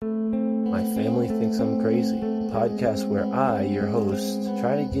My Family Thinks I'm Crazy, a podcast where I, your host,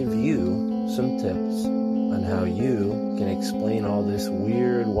 try to give you some tips on how you can explain all this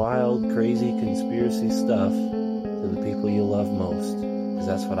weird, wild, crazy conspiracy stuff to the people you love most. Because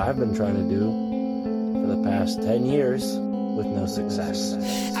that's what I've been trying to do for the past 10 years with no success.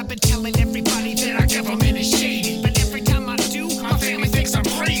 I've been telling everybody that our government is shady, but every time I do, my family thinks I'm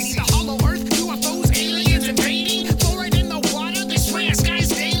crazy. The hollow earth, UFOs, aliens invading, fluoride in the water, they swear skies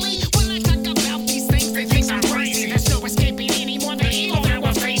daily. When I talk about these things, they think I'm crazy. There's no escaping anymore the evil that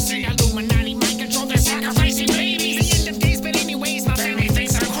we're facing. Illuminati mind control, they're sacrificing babies. The end of days, but anyways, my family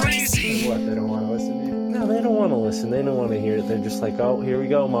thinks I'm crazy. What, they don't want to listen to you? No, they don't want to listen. They don't want to hear it. They're just like, oh, here we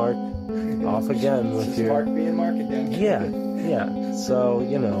go, Mark. Off again with your... Mark being Mark again. Yeah. So,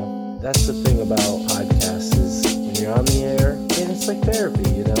 that's the thing about podcasts is when you're on the air, and it's like therapy,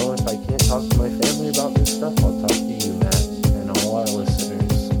 If I can't talk to my family about this stuff, I'll talk to you, Matt, and all our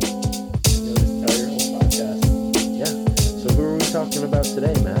listeners. You'll just tell your whole podcast. Yeah. So who are we talking about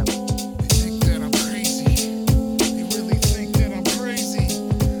today, Matt? They think that I'm crazy. They really think that I'm crazy.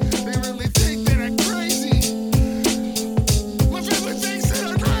 They really think that I'm crazy. My family thinks that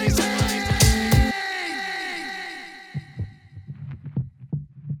I'm crazy.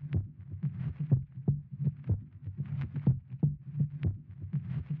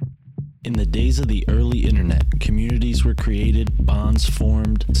 In the days of the early internet, communities were created, bonds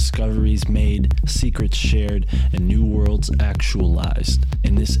formed, discoveries made, secrets shared, and new worlds actualized.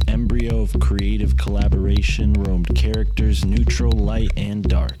 In this embryo of creative collaboration roamed characters neutral, light, and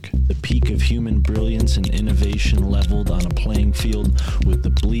dark. The peak of human brilliance and innovation leveled on a playing field with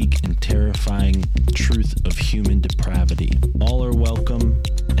the bleak and terrifying truth of human depravity. All are welcome,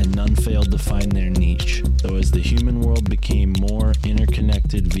 and none failed to find their niche. Though as the human world became more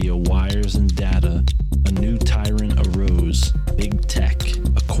interconnected via wires and data, a new tyrant arose, Big Tech,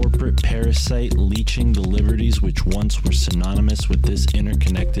 a corporate parasite leeching the liberties which once were synonymous with this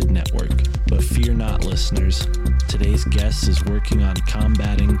interconnected network. But fear not, listeners. Today's guest is working on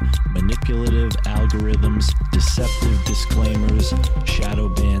combating manipulative algorithms, deceptive disclaimers, shadow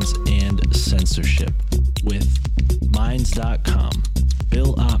bans, and censorship with Minds.com.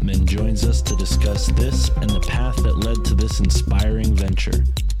 Bill Ottman joins us to discuss this and the path that led to this inspiring venture.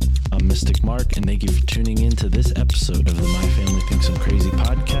 I'm Mystic Mark, and thank you for tuning in to this episode of the My Family Thinks I'm Crazy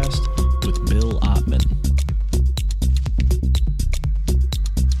podcast with Bill Ottman.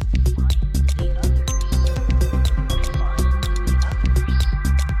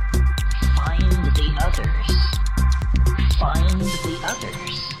 Find the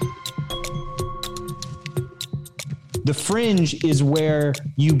others. The fringe is where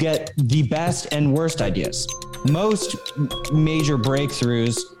you get the best and worst ideas. Most major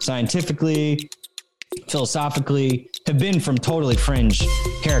breakthroughs, scientifically, philosophically, have been from totally fringe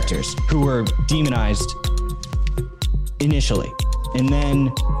characters who were demonized initially. And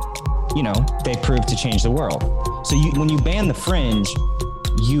then, they proved to change the world. So when you ban the fringe,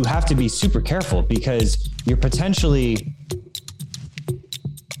 you have to be super careful because you're potentially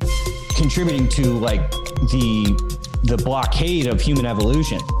contributing to the blockade of human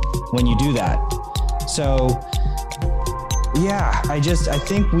evolution when you do that. So yeah, I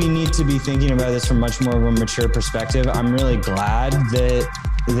think we need to be thinking about this from much more of a mature perspective. I'm really glad that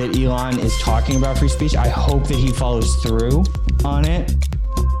Elon is talking about free speech. I hope that he follows through on it.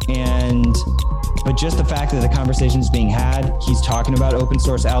 But just the fact that the conversation is being had, he's talking about open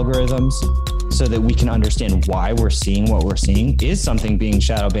source algorithms so that we can understand why we're seeing what we're seeing is something being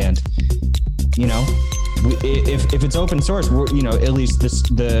shadow banned. If it's open source, at least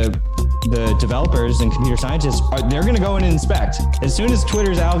the developers and computer scientists, they're going to go in and inspect. As soon as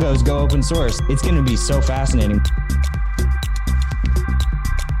Twitter's algos go open source, it's going to be so fascinating.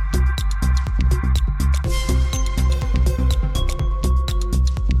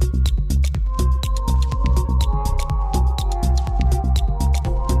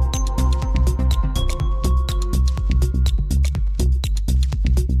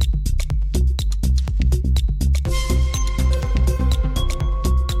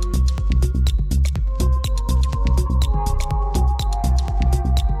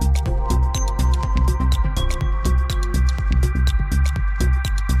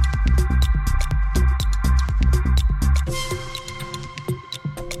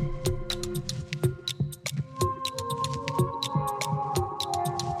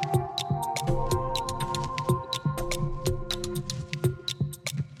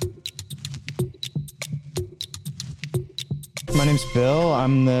 My name's Bill.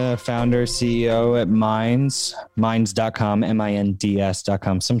 I'm the founder, CEO at Minds, minds.com,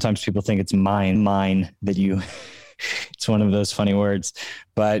 minds.com. Sometimes people think it's mine that you It's one of those funny words,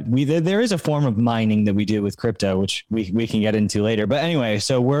 but there is a form of mining that we do with crypto, which we can get into later. But anyway,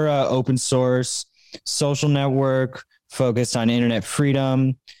 so we're a open source social network focused on internet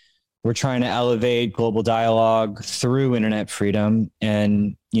freedom. We're trying to elevate global dialogue through internet freedom.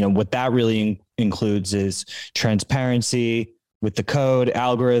 And, what that really includes is transparency with the code,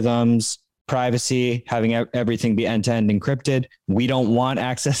 algorithms, privacy, having everything be end-to-end encrypted. We don't want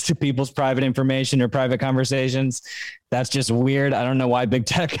access to people's private information or private conversations. That's just weird. I don't know why big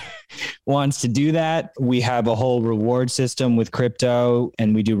tech wants to do that. We have a whole reward system with crypto,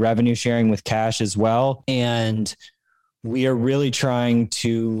 and we do revenue sharing with cash as well. And we are really trying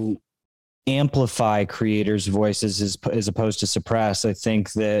to amplify creators' voices as opposed to suppress. I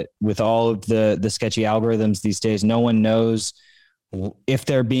think that with all of the sketchy algorithms these days, no one knows if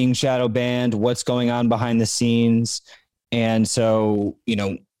they're being shadow banned, what's going on behind the scenes. And so,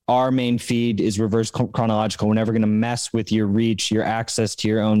 our main feed is reverse chronological. We're never going to mess with your reach, your access to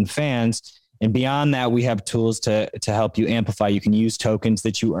your own fans. And beyond that, we have tools to help you amplify. You can use tokens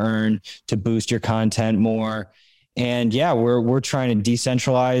that you earn to boost your content more. And yeah, we're trying to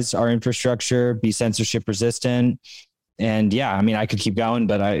decentralize our infrastructure, be censorship resistant. And yeah, I mean, I could keep going,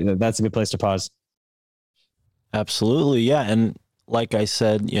 but that's a good place to pause. Absolutely. Yeah. And like I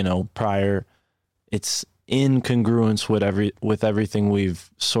said, prior, it's in congruence with everything we've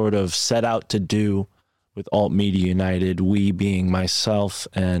sort of set out to do with Alt Media United. We being myself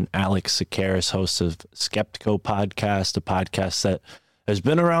and Alex Sakaris, host of Skeptico podcast, a podcast that has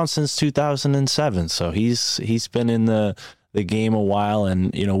been around since 2007. So he's been in the game a while.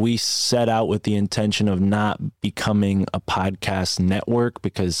 And, we set out with the intention of not becoming a podcast network,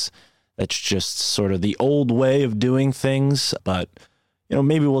 because that's just sort of the old way of doing things. But,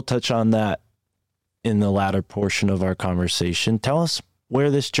 maybe we'll touch on that in the latter portion of our conversation. Tell us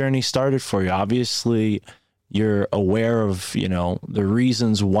where this journey started for you. Obviously, you're aware of, the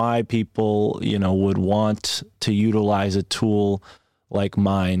reasons why people, would want to utilize a tool like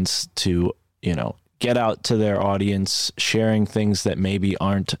Minds to, get out to their audience, sharing things that maybe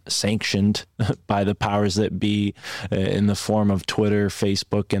aren't sanctioned by the powers that be in the form of Twitter,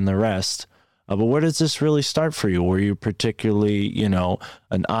 Facebook, and the rest. But where does this really start for you? Were you particularly,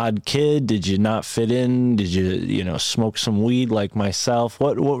 an odd kid? Did you not fit in? Did you, smoke some weed like myself?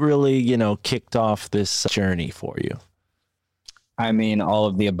 What really, kicked off this journey for you? I mean, all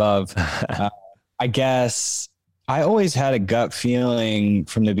of the above. I guess I always had a gut feeling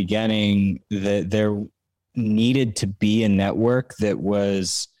from the beginning that there needed to be a network that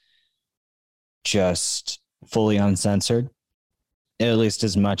was just fully uncensored, at least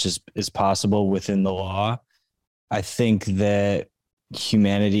as much as possible within the law. I think that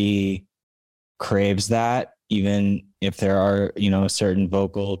humanity craves that, even if there are, a certain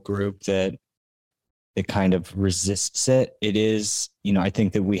vocal group that kind of resists it. It is, I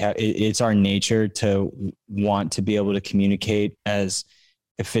think that it's our nature to want to be able to communicate as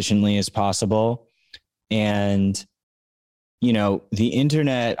efficiently as possible. And, the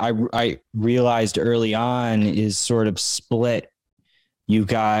internet, I realized early on, is sort of split. You've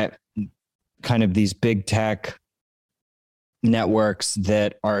got kind of these big tech networks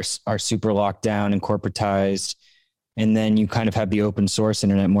that are super locked down and corporatized. And then you kind of have the open source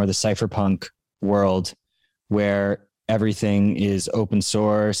internet, more the cypherpunk world, where everything is open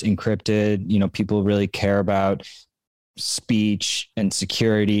source, encrypted. People really care about speech and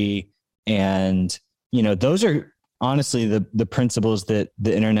security. And, those are honestly the principles that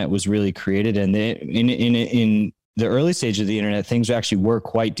the internet was really created in. In the early stage of the internet, things actually were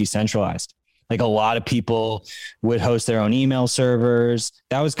quite decentralized. Like, a lot of people would host their own email servers.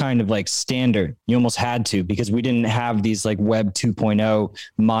 That was kind of like standard. You almost had to, because we didn't have these like Web 2.0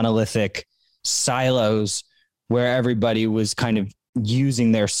 monolithic silos where everybody was kind of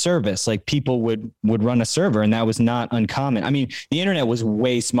using their service. Like, people would run a server, and that was not uncommon. I mean, the internet was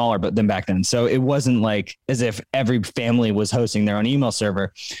way smaller than back then. So it wasn't like as if every family was hosting their own email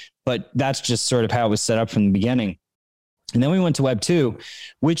server, but that's just sort of how it was set up from the beginning. And then we went to Web 2,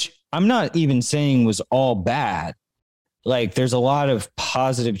 which I'm not even saying was all bad. Like, there's a lot of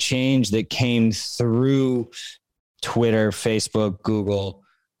positive change that came through Twitter, Facebook, Google,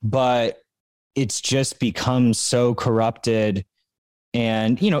 but it's just become so corrupted.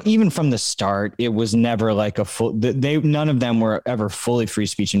 And, even from the start, it was never like none of them were ever fully free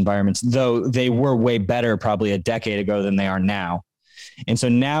speech environments, though they were way better probably a decade ago than they are now. And so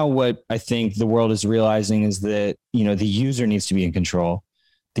now what I think the world is realizing is that, the user needs to be in control.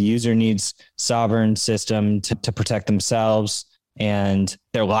 The user needs sovereign system to protect themselves and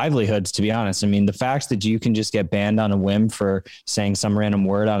their livelihoods, to be honest. I mean, the fact that you can just get banned on a whim for saying some random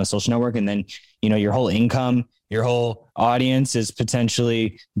word on a social network, and then, your whole income your whole audience is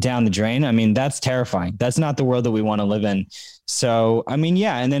potentially down the drain. I mean, that's terrifying. That's not the world that we want to live in. So, I mean,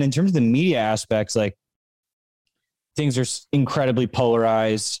 yeah. And then in terms of the media aspects, like things are incredibly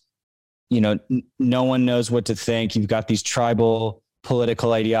polarized. You know, no one knows what to think. You've got these tribal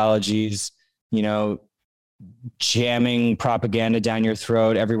political ideologies, you know, jamming propaganda down your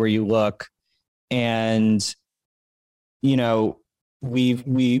throat everywhere you look. And, you know, we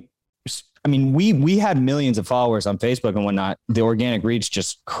had millions of followers on Facebook and whatnot. The organic reach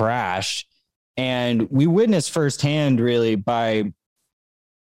just crashed. And we witnessed firsthand really by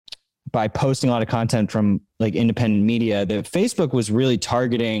posting a lot of content from like independent media that Facebook was really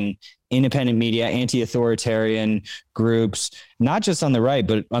targeting independent media, anti-authoritarian groups, not just on the right,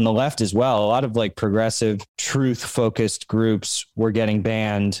 but on the left as well. A lot of like progressive truth focused groups were getting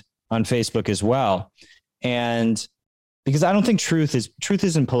banned on Facebook as well. And because I don't think truth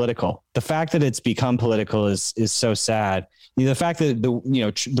isn't political. The fact that it's become political is so sad. The fact that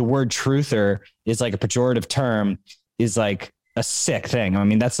the word truther is like a pejorative term is like a sick thing. I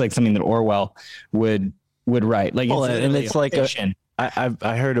mean, that's like something that Orwell would write. Like, well, and it's like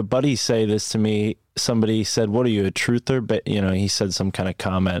I heard a buddy say this to me. Somebody said, "What are you, a truther?" But he said some kind of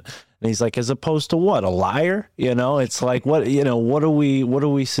comment, and he's like, "As opposed to what? A liar?" It's like, what are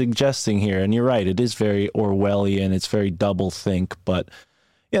we suggesting here? And you're right, it is very Orwellian. It's very doublethink. But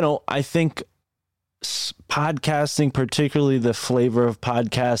I think podcasting, particularly the flavor of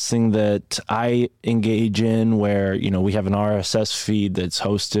podcasting that I engage in, where we have an RSS feed that's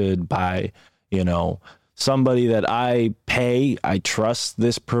hosted by somebody that I pay. I trust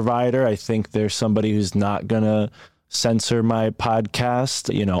this provider. I think there's somebody who's not gonna censor my podcast.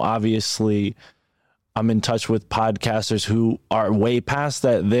 Obviously I'm in touch with podcasters who are way past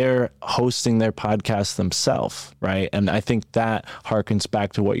that. They're hosting their podcast themselves, right? And I think that harkens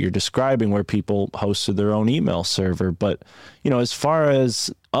back to what you're describing, where people hosted their own email server. But, as far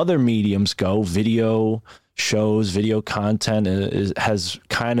as other mediums go, video shows, video content has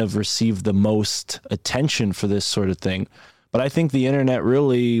kind of received the most attention for this sort of thing. But I think the internet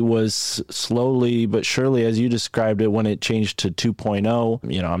really was slowly but surely, as you described it, when it changed to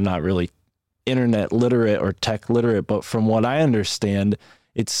 2.0, I'm not really internet literate or tech literate, but from what I understand,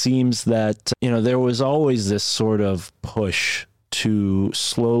 it seems that, there was always this sort of push to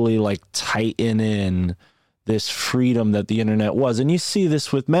slowly like tighten in this freedom that the internet was. And you see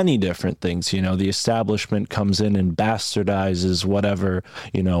this with many different things. The establishment comes in and bastardizes whatever,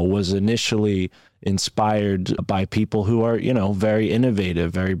 was initially inspired by people who are, very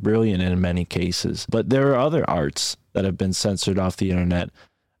innovative, very brilliant in many cases. But there are other arts that have been censored off the internet.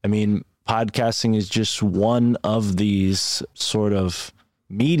 I mean, podcasting is just one of these sort of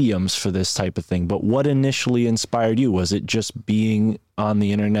mediums for this type of thing. But what initially inspired you? Was it just being on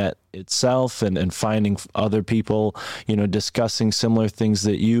the internet itself and finding other people, discussing similar things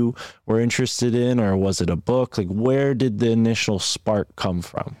that you were interested in? Or was it a book? Like, where did the initial spark come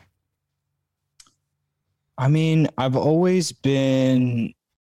from? I mean, I've always been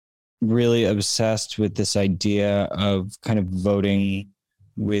really obsessed with this idea of kind of voting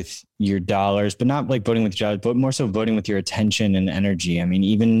with your dollars, but not like voting with your dollars, but more so voting with your attention and energy. I mean,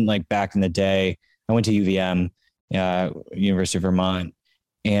 even like back in the day, I went to UVM, University of Vermont,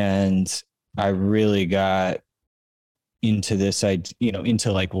 and I really got into this,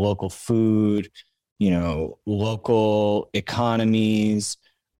 into like local food, local economies.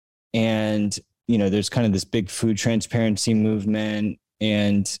 And, there's kind of this big food transparency movement.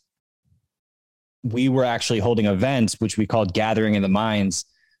 And we were actually holding events, which we called Gathering of the Minds,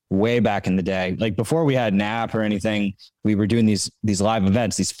 way back in the day. Like before we had an app or anything, we were doing these live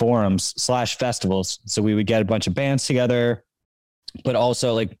events, these forums / festivals. So we would get a bunch of bands together, but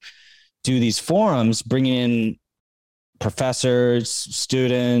also like do these forums, bringing in professors,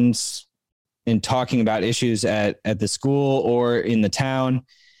 students, and talking about issues at the school or in the town.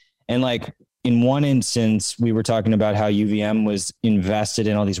 And like in one instance, we were talking about how UVM was invested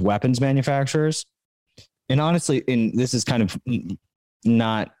in all these weapons manufacturers. And honestly, this is kind of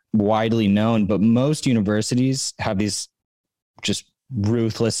not widely known, but most universities have these just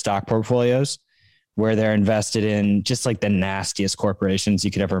ruthless stock portfolios where they're invested in just like the nastiest corporations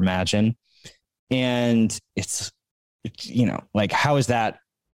you could ever imagine. And it's like, how does that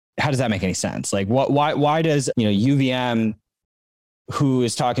make any sense? Like why does, UVM, who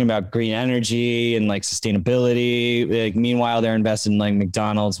is talking about green energy and like sustainability, like meanwhile they're invested in like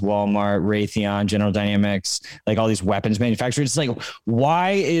McDonald's, Walmart, Raytheon, General Dynamics, like all these weapons manufacturers. It's like,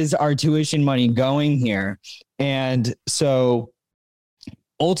 why is our tuition money going here? And so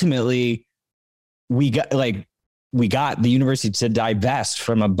ultimately we got the university to divest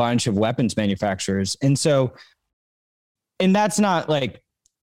from a bunch of weapons manufacturers. And so and that's not like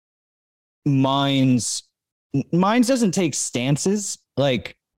Minds doesn't take stances.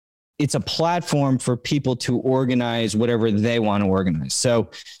 Like, it's a platform for people to organize whatever they want to organize. So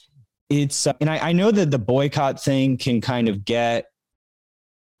it's, and I know that the boycott thing can kind of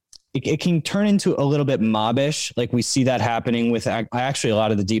it can turn into a little bit mobbish. Like, we see that happening with actually a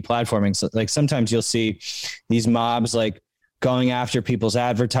lot of the deplatforming. So, like, sometimes you'll see these mobs like going after people's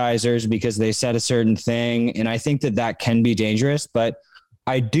advertisers because they said a certain thing. And I think that can be dangerous, but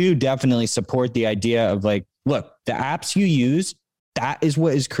I do definitely support the idea of like, look, the apps you use, that is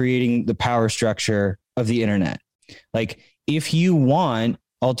what is creating the power structure of the internet. Like, if you want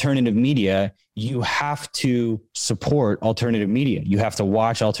alternative media, you have to support alternative media. You have to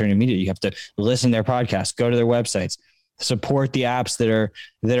watch alternative media. You have to listen to their podcasts, go to their websites, support the apps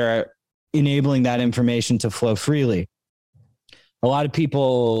that are enabling that information to flow freely. A lot of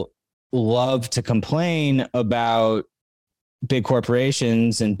people love to complain about big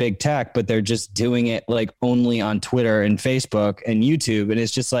corporations and big tech, but they're just doing it like only on Twitter and Facebook and YouTube. And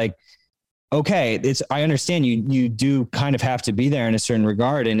it's just like, okay, I understand you do kind of have to be there in a certain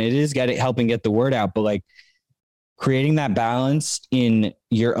regard, and it is helping get the word out, but like creating that balance in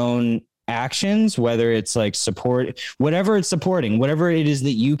your own actions, whether it's like whatever it's supporting, whatever it is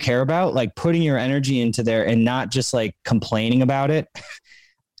that you care about, like putting your energy into there and not just like complaining about it.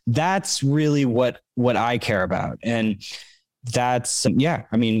 That's really what I care about. And that's, yeah,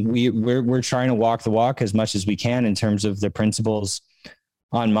 I mean, we're trying to walk the walk as much as we can in terms of the principles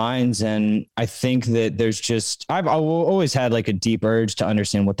on Minds. And I think that there's I've always had like a deep urge to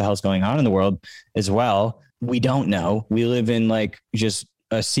understand what the hell's going on in the world as well. We don't know. We live in like just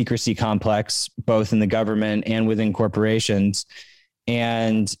a secrecy complex, both in the government and within corporations.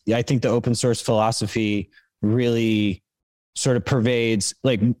 And I think the open source philosophy really sort of pervades,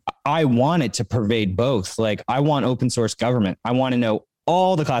 like, I want it to pervade both. Like, I want open source government. I want to know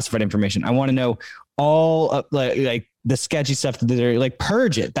all the classified information. I want to know all like the sketchy stuff that they're like,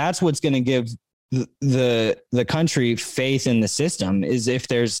 purge it. That's what's going to give the country faith in the system, is if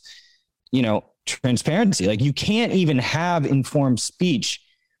there's, transparency. Like, you can't even have informed speech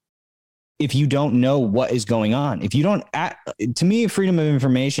if you don't know what is going on. If you don't to me, freedom of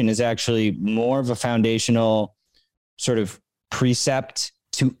information is actually more of a foundational sort of precept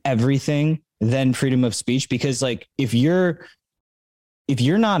to everything than freedom of speech. Because like, if you're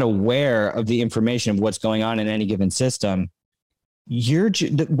not aware of the information of what's going on in any given system,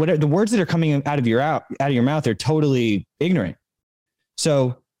 the words that are coming out of your mouth are totally ignorant.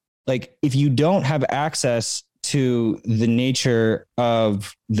 So like, if you don't have access to the nature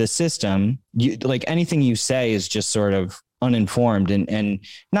of the system, like anything you say is just sort of uninformed and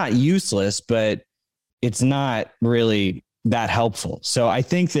not useless, but it's not really that helpful. So I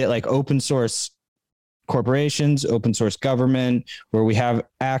think that like open source corporations, open source government, where we have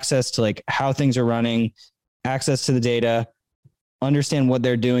access to like how things are running, access to the data, understand what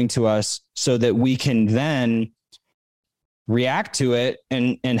they're doing to us, so that we can then react to it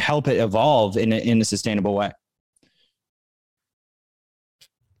and help it evolve in a sustainable way.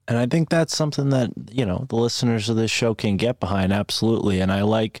 And I think that's something that, the listeners of this show can get behind. Absolutely. And I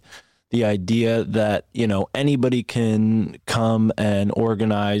like the idea that, anybody can come and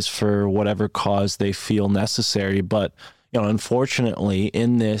organize for whatever cause they feel necessary. But, unfortunately,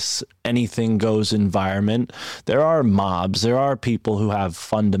 in this anything goes environment, there are mobs, there are people who have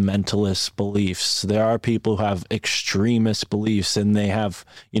fundamentalist beliefs, there are people who have extremist beliefs, and they have,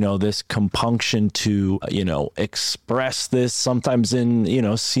 this compunction to, express this sometimes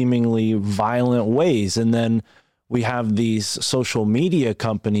in, seemingly violent ways. And then we have these social media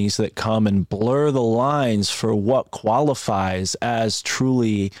companies that come and blur the lines for what qualifies as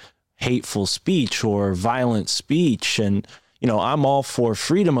truly hateful speech or violent speech. And, I'm all for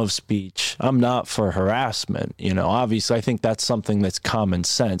freedom of speech. I'm not for harassment. Obviously, I think that's something that's common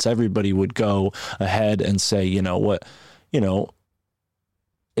sense. Everybody would go ahead and say,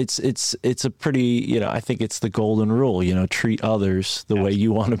 it's a pretty, I think it's the golden rule, treat others the way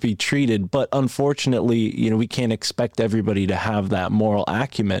you want to be treated. But unfortunately, we can't expect everybody to have that moral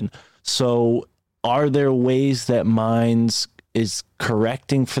acumen. So are there ways that Minds is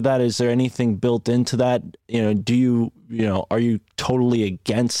correcting for that? Is there anything built into that? Are you totally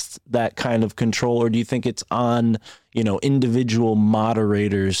against that kind of control, or do you think it's on, individual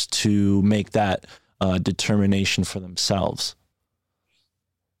moderators to make that determination for themselves?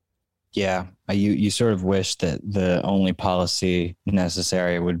 Yeah, you sort of wish that the only policy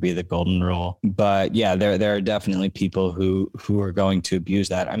necessary would be the golden rule. But yeah, there are definitely people who are going to abuse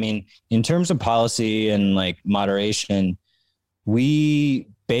that. I mean, in terms of policy and like moderation, we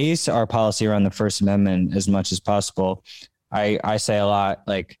base our policy around the First Amendment as much as possible. I say a lot,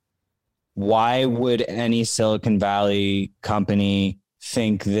 like, why would any Silicon Valley company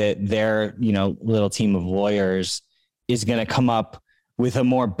think that their, little team of lawyers is going to come up with a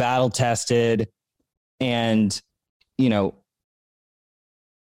more battle tested and,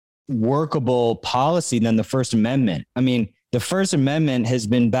 workable policy than the First Amendment? I mean, the First Amendment has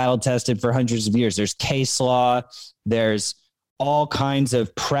been battle tested for hundreds of years. There's case law, there's all kinds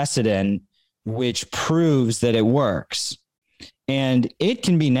of precedent which proves that it works. And it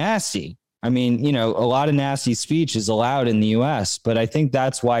can be nasty. I mean, a lot of nasty speech is allowed in the US, but I think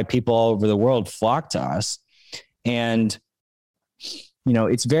that's why people all over the world flock to us. And,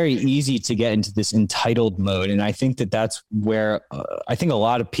 it's very easy to get into this entitled mode. And I think that that's where I think a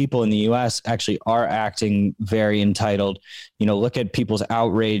lot of people in the US actually are acting very entitled. Look at people's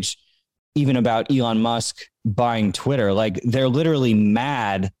outrage, even about Elon Musk buying Twitter. Like, they're literally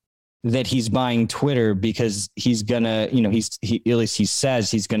mad that he's buying Twitter because he's gonna, at least he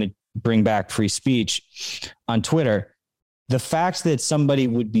says he's gonna bring back free speech on Twitter. The fact that somebody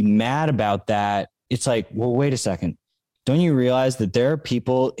would be mad about that, it's like, well, wait a second. Don't you realize that there are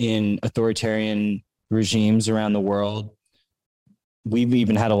people in authoritarian regimes around the world? We've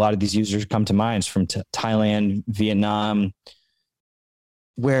even had a lot of these users come to mind from Thailand, Vietnam,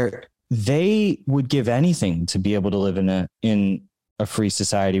 where they would give anything to be able to live in a free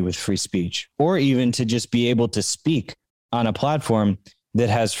society with free speech, or even to just be able to speak on a platform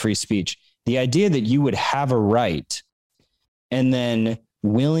that has free speech. The idea that you would have a right and then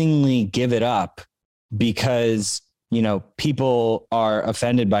willingly give it up because, people are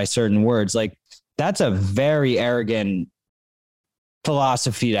offended by certain words, like, that's a very arrogant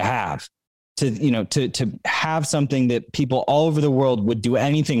philosophy to have, to have something that people all over the world would do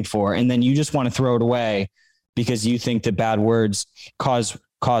anything for. And then you just want to throw it away because you think that bad words cause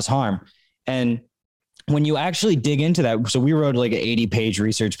harm. And when you actually dig into that, so we wrote like an 80-page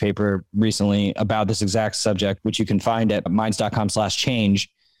research paper recently about this exact subject, which you can find at minds.com/change.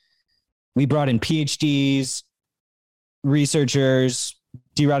 We brought in PhDs, researchers,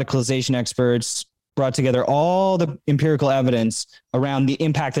 de-radicalization experts, brought together all the empirical evidence around the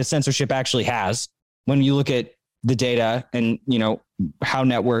impact that censorship actually has. When you look at the data and, how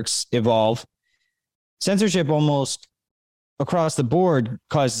networks evolve, censorship almost across the board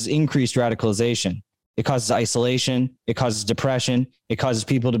causes increased radicalization. It causes isolation. It causes depression. It causes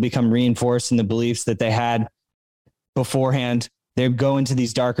people to become reinforced in the beliefs that they had beforehand. They go into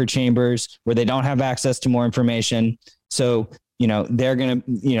these darker chambers where they don't have access to more information. So, they're going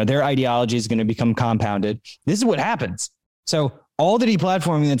to, their ideology is going to become compounded. This is what happens. So all the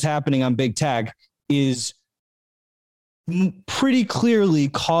deplatforming that's happening on big tech is pretty clearly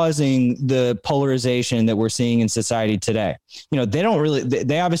causing the polarization that we're seeing in society today. They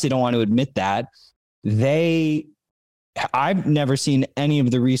obviously don't want to admit that. I've never seen any of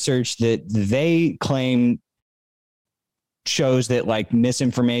the research that they claim shows that like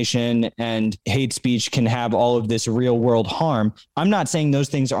misinformation and hate speech can have all of this real world harm. I'm not saying those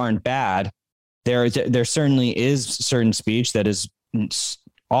things aren't bad. There certainly is certain speech that is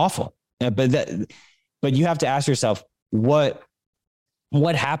awful, but you have to ask yourself, what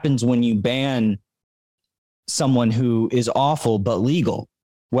happens when you ban someone who is awful but legal?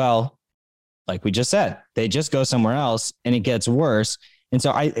 Well, like we just said, they just go somewhere else and it gets worse. And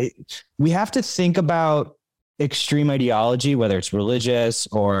so we have to think about extreme ideology, whether it's religious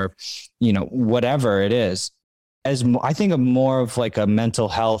or, whatever it is, as I think of more of like a mental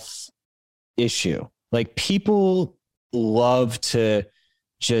health issue. Like, people love to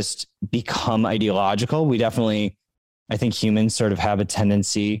just become ideological. I think humans sort of have a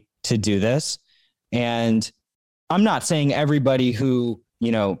tendency to do this. And I'm not saying everybody who,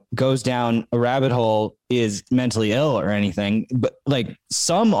 goes down a rabbit hole is mentally ill or anything, but like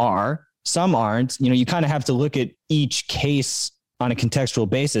some are. Some aren't. You kind of have to look at each case on a contextual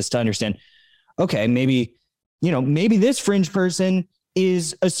basis to understand, okay, maybe this fringe person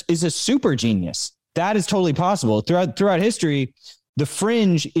is a super genius. That is totally possible. Throughout history, the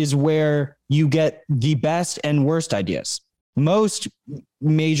fringe is where you get the best and worst ideas. Most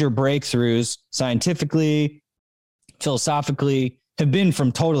major breakthroughs scientifically, philosophically, have been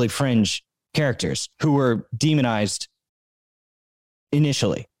from totally fringe characters who were demonized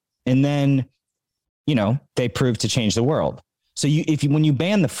initially. And then, they proved to change the world. So when you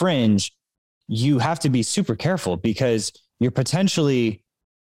ban the fringe, you have to be super careful because you're potentially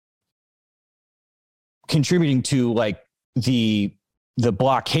contributing to like the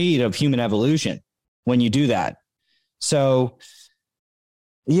blockade of human evolution when you do that. So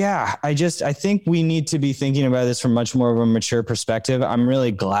yeah, I think we need to be thinking about this from much more of a mature perspective. I'm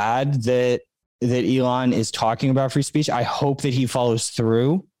really glad that that Elon is talking about free speech. I hope that he follows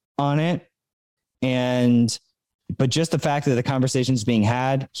through on it. But just the fact that the conversation is being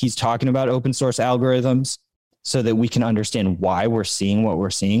had, he's talking about open source algorithms so that we can understand why we're seeing what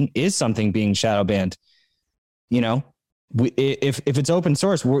we're seeing is something being shadow banned. You know, if it's open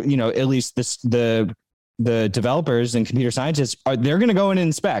source, we're, you know, at least the developers and computer scientists they're going to go in and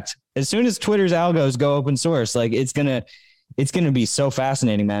inspect as soon as Twitter's algos go open source. Like it's going to be so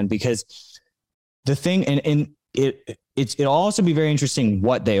fascinating, man, because the thing, and it'll also be very interesting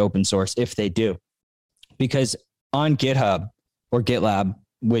what they open source if they do, because on GitHub or GitLab,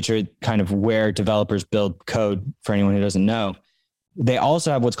 which are kind of where developers build code for anyone who doesn't know, they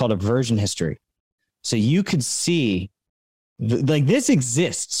also have what's called a version history. So you could see like this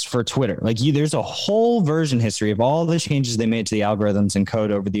exists for Twitter. Like there's a whole version history of all the changes they made to the algorithms and code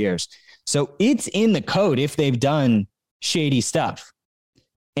over the years. So it's in the code if they've done shady stuff.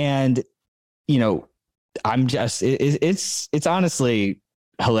 And, you know, it's honestly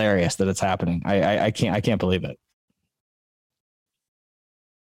hilarious that it's happening. I can't believe it.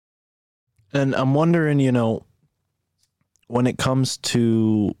 And I'm wondering, you know, when it comes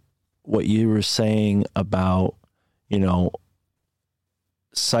to what you were saying about, you know,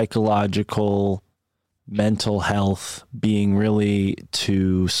 psychological, mental health being really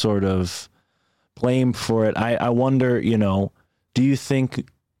to sort of blame for it, I wonder, you know, do you think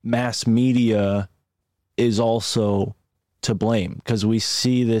mass media is also to blame? Because we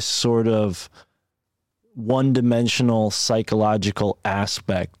see this sort of one-dimensional psychological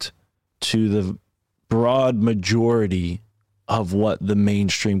aspect to the broad majority of what the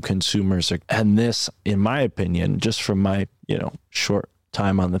mainstream consumers are. And this, in my opinion, just from my, you know, short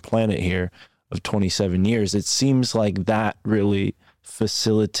time on the planet here of 27 years, it seems like that really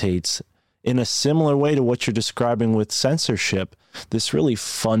facilitates, in a similar way to what you're describing with censorship, this really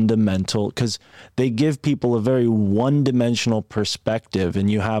fundamental, because they give people a very one-dimensional perspective, and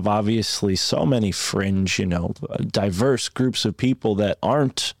you have obviously so many fringe, you know, diverse groups of people that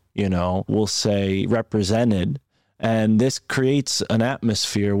aren't, you know, we'll say represented. And this creates an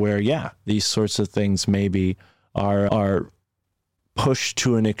atmosphere where, yeah, these sorts of things maybe are pushed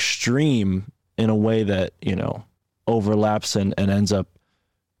to an extreme in a way that, you know, overlaps and ends up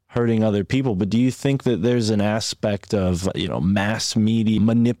hurting other people. But do you think that there's an aspect of, you know, mass media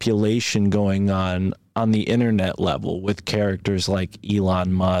manipulation going on the internet level with characters like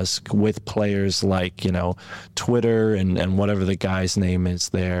Elon Musk, with players like, you know, Twitter and whatever the guy's name is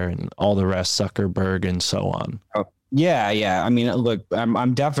there and all the rest, Zuckerberg and so on? Oh, yeah. I mean, look,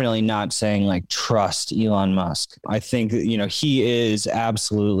 I'm definitely not saying like trust Elon Musk. I think, you know, he is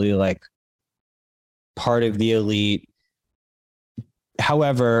absolutely like part of the elite.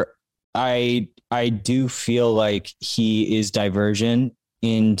 However, I do feel like he is divergent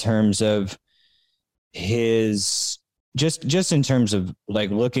in terms of his just in terms of like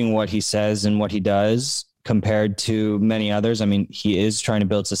looking what he says and what he does compared to many others. I mean, he is trying to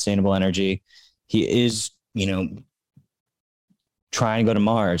build sustainable energy. He is, you know, trying to go to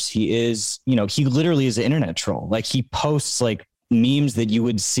Mars. He is, you know, he literally is an internet troll. Like he posts like memes that you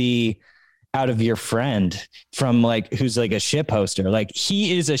would see out of your friend from like, who's like a shit poster. Like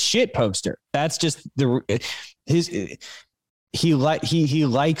he is a shit poster. That's just he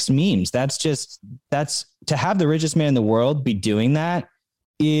likes memes. That's to have the richest man in the world be doing that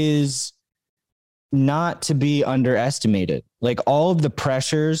is not to be underestimated. Like all of the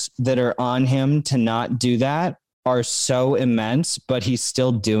pressures that are on him to not do that are so immense, but he's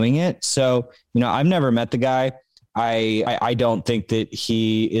still doing it. So, you know, I've never met the guy. I don't think that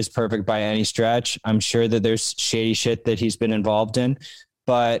he is perfect by any stretch. I'm sure that there's shady shit that he's been involved in,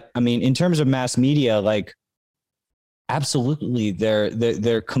 but I mean, in terms of mass media, like absolutely,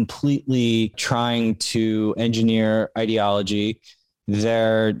 they're completely trying to engineer ideology.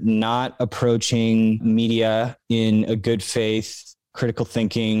 They're not approaching media in a good faith, critical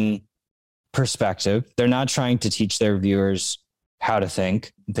thinking perspective. They're not trying to teach their viewers how to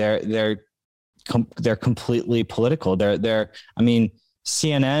think. They're completely political. I mean,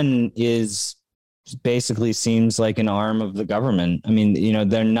 CNN is basically seems like an arm of the government. I mean, you know,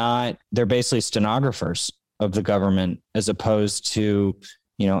 they're basically stenographers of the government as opposed to,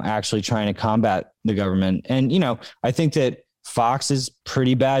 you know, actually trying to combat the government. And, you know, I think that Fox is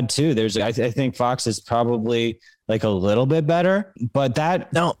pretty bad too. I think Fox is probably like a little bit better, but that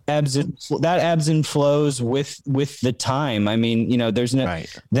ebbs and flows with the time. I mean, you know, there's no,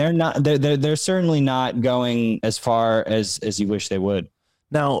 right. They're certainly not going as far as you wish they would.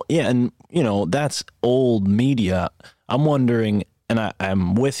 Now, yeah, and you know, that's old media. I'm wondering, and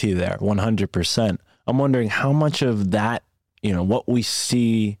I'm with you there 100%. I'm wondering how much of that, you know, what we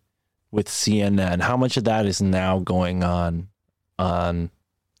see with CNN, how much of that is now going on the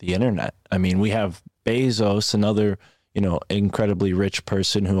internet? I mean, we have Bezos, another, incredibly rich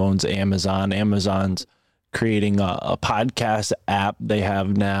person who owns Amazon. Amazon's creating a podcast app they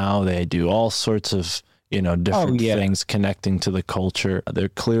have now. They do all sorts of, different things connecting to the culture. They're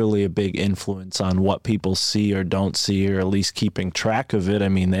clearly a big influence on what people see or don't see, or at least keeping track of it. I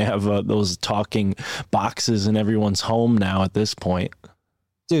mean, they have those talking boxes in everyone's home now at this point.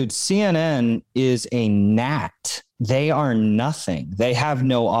 Dude, CNN is a gnat. They are nothing. They have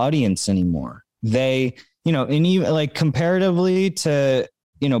no audience anymore. They, and even like comparatively to,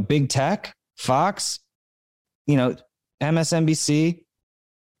 big tech, Fox, MSNBC,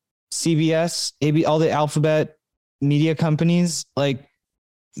 CBS, AB, all the alphabet media companies, like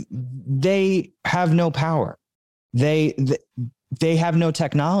they have no power. They have no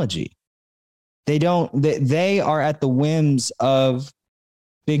technology. They are at the whims of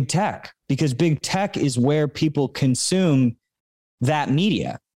big tech, because big tech is where people consume that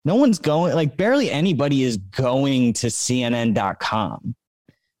media. No one's going, like barely anybody is going to CNN.com.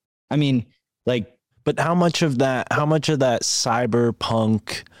 I mean, like, but how much of that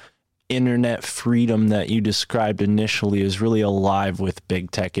cyberpunk internet freedom that you described initially is really alive with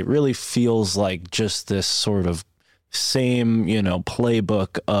big tech? It really feels like just this sort of same,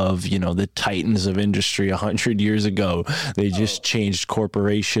 playbook of, the titans of industry 100 years ago. They just changed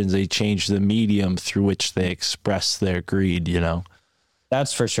corporations. They changed the medium through which they express their greed,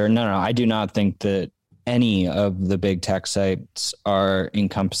 That's for sure. No, I do not think that any of the big tech sites are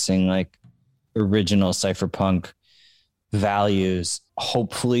encompassing like original cypherpunk values.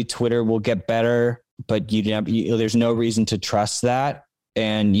 Hopefully Twitter will get better, but there's no reason to trust that.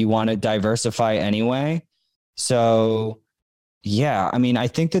 And you want to diversify anyway. So yeah, I mean, I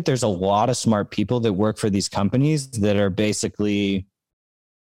think that there's a lot of smart people that work for these companies that are basically,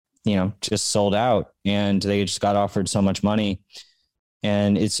 just sold out, and they just got offered so much money,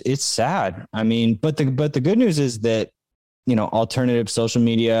 and it's sad. I mean, but the good news is that, alternative social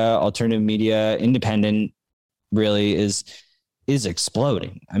media, alternative media, independent really is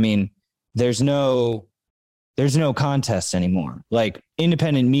exploding. I mean, there's no contest anymore. Like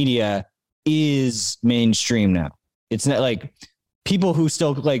independent media is mainstream now. It's not like people who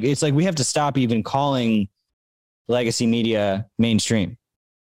still like, it's like we have to stop even calling legacy media mainstream,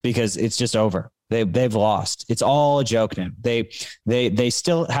 because it's just over. They've lost. It's all a joke now. They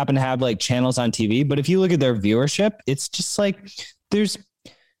still happen to have like channels on TV, but if you look at their viewership, it's just like their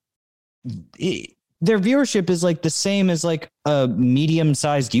viewership is like the same as like a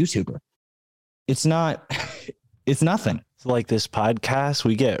medium-sized YouTuber. It's not. It's nothing. Like this podcast,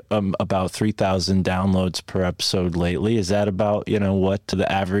 we get about 3,000 downloads per episode lately. Is that about, what the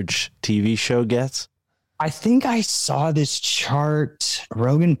average TV show gets? I think I saw this chart.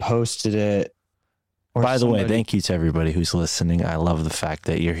 Rogan posted it. By the way, thank you to everybody who's listening. I love the fact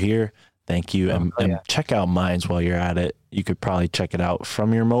that you're here. Thank you. And check out Minds while you're at it. You could probably check it out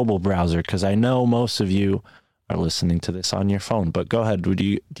from your mobile browser, because I know most of you are listening to this on your phone. But go ahead. Do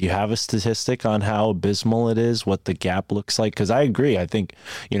you have a statistic on how abysmal it is, what the gap looks like? Because I agree. I think,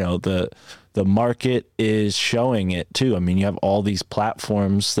 the market is showing it too. I mean, you have all these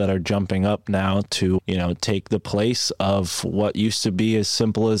platforms that are jumping up now to, take the place of what used to be as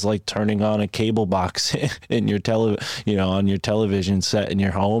simple as like turning on a cable box in your on your television set in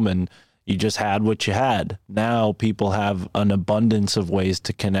your home, and you just had what you had. Now people have an abundance of ways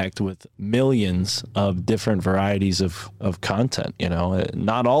to connect with millions of different varieties of content.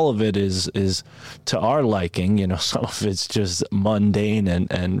 Not all of it is to our liking. Some of it's just mundane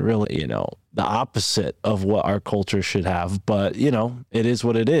and really, the opposite of what our culture should have. But, it is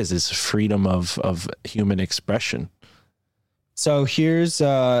what it is. It's freedom of human expression. So here's,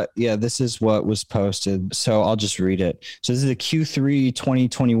 this is what was posted. So I'll just read it. So this is the Q3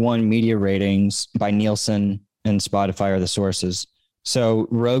 2021 media ratings by Nielsen and Spotify are the sources. So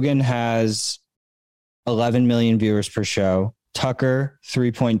Rogan has 11 million viewers per show. Tucker,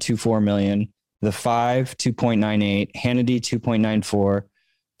 3.24 million. The Five, 2.98. Hannity, 2.94.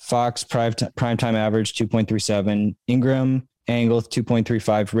 Fox primetime average, 2.37. Ingram, Angle,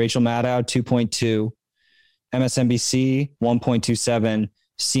 2.35. Rachel Maddow, 2.2. MSNBC 1.27,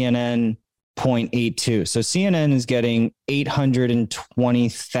 CNN 0.82. So CNN is getting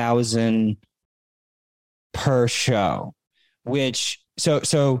 820,000 per show, which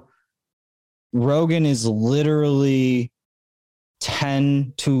so Rogan is literally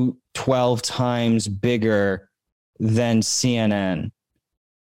 10 to 12 times bigger than CNN.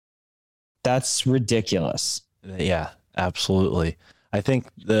 That's ridiculous. Yeah, absolutely. I think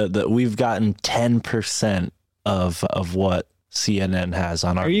that we've gotten 10% of what CNN has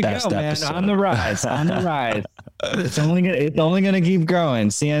on our There you best go, man. episode. On the rise, on the rise. It's only gonna keep growing.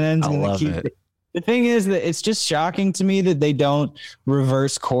 CNN's I gonna love keep it. The thing is that it's just shocking to me that they don't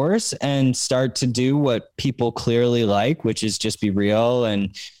reverse course and start to do what people clearly like, which is just be real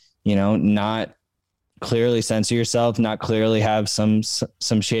and, not clearly censor yourself, not clearly have some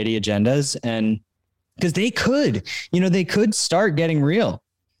shady agendas. And because they could start getting real,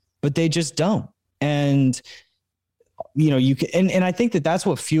 but they just don't. And, you can, and I think that that's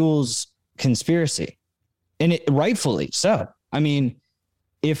what fuels conspiracy, and it rightfully so. I mean,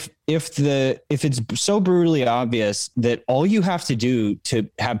 if it's so brutally obvious that all you have to do to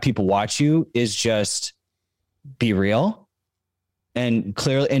have people watch you is just be real and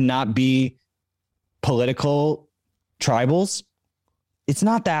clearly and not be political tribals, it's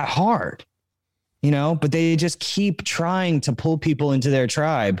not that hard, but they just keep trying to pull people into their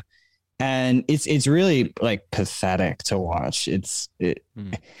tribe. And it's really like pathetic to watch. I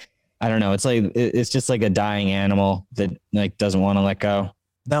don't know. It's like, it's just like a dying animal that like doesn't want to let go.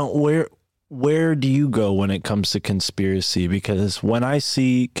 Now, where do you go when it comes to conspiracy? Because when I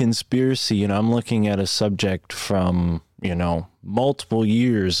see conspiracy, I'm looking at a subject from, multiple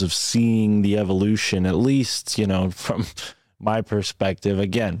years of seeing the evolution, at least, from my perspective,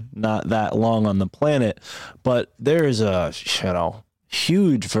 again, not that long on the planet, but there is a,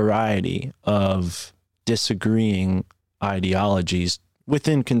 huge variety of disagreeing ideologies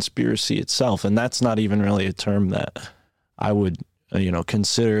within conspiracy itself. And that's not even really a term that I would,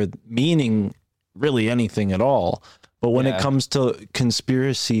 consider meaning really anything at all. But when it comes to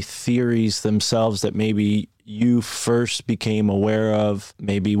conspiracy theories themselves that maybe you first became aware of,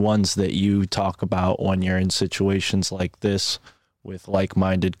 maybe ones that you talk about when you're in situations like this with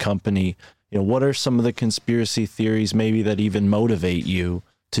like-minded company, what are some of the conspiracy theories maybe that even motivate you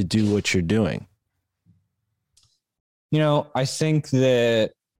to do what you're doing? I think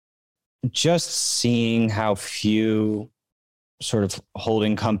that just seeing how few sort of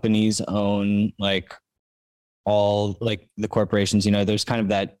holding companies own like all like the corporations, there's kind of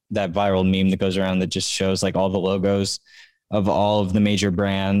that viral meme that goes around that just shows like all the logos of all of the major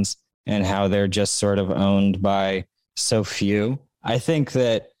brands and how they're just sort of owned by so few. I think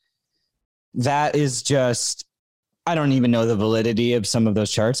that is just, I don't even know the validity of some of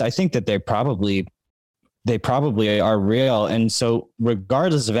those charts. I think that they probably are real. And so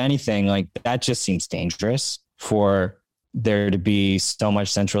regardless of anything, like that just seems dangerous for there to be so much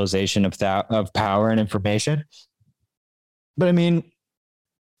centralization of power and information. But I mean,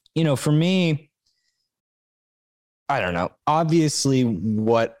 for me, I don't know. Obviously,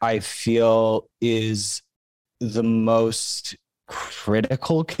 what I feel is the most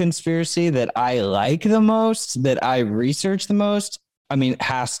critical conspiracy that I like the most, that I research the most,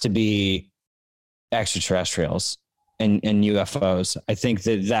 has to be extraterrestrials and UFOs. I think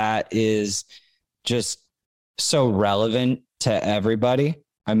that is just so relevant to everybody.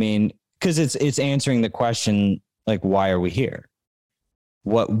 Because it's answering the question, like, why are we here?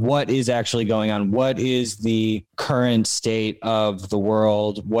 What is actually going on? What is the current state of the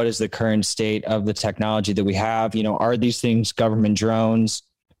world? What is the current state of the technology that we have? Are these things government drones,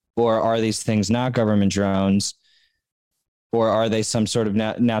 or are these things not government drones, or are they some sort of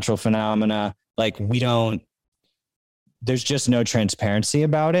natural phenomena? Like there's just no transparency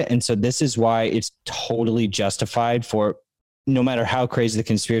about it. And so this is why it's totally justified for, no matter how crazy the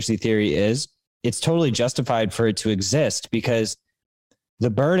conspiracy theory is, it's totally justified for it to exist, because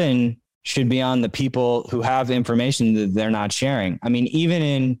the burden should be on the people who have information that they're not sharing. Even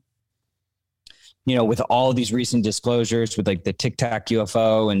in, with all these recent disclosures with like the Tic Tac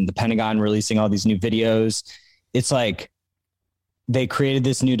UFO and the Pentagon releasing all these new videos, it's like they created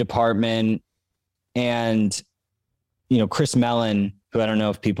this new department, and, Chris Mellon, who I don't know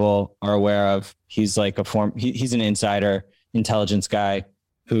if people are aware of, he's like he's an insider intelligence guy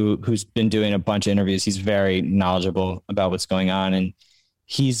who's been doing a bunch of interviews. He's very knowledgeable about what's going on. And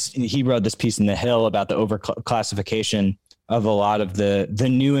he wrote this piece in The Hill about the overclassification of a lot of the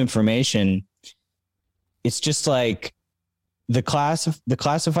new information. It's just like the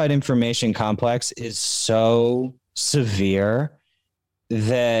classified information complex is so severe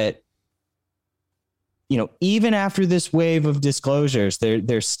that, even after this wave of disclosures,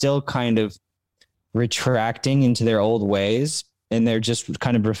 they're still kind of retracting into their old ways, and they're just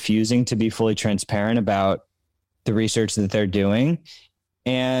kind of refusing to be fully transparent about the research that they're doing.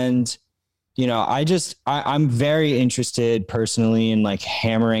 And, I'm very interested personally in like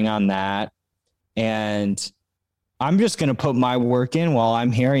hammering on that. And I'm just going to put my work in while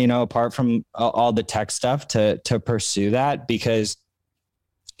I'm here, apart from all the tech stuff to pursue that, because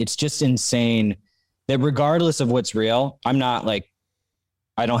it's just insane that regardless of what's real, I'm not like,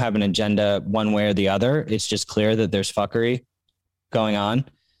 I don't have an agenda one way or the other. It's just clear that there's fuckery going on.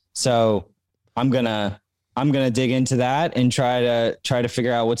 So I'm gonna dig into that and try to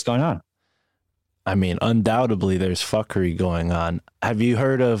figure out what's going on. I mean, undoubtedly there's fuckery going on. Have you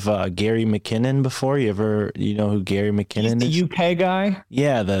heard of Gary McKinnon before? You know who Gary McKinnon is? The UK guy?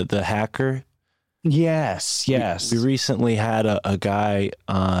 Yeah, the hacker. Yes. We recently had a guy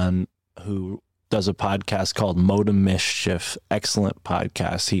on who does a podcast called Modem Mischief. Excellent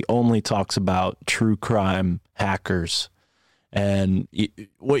podcast. He only talks about true crime hackers. And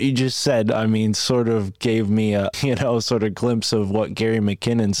what you just said, I mean, sort of gave me a, sort of glimpse of what Gary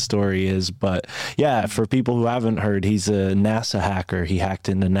McKinnon's story is. But yeah, for people who haven't heard, he's a NASA hacker. He hacked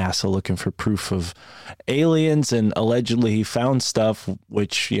into NASA looking for proof of aliens, and allegedly he found stuff,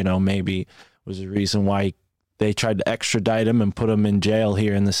 which, maybe was the reason why they tried to extradite him and put him in jail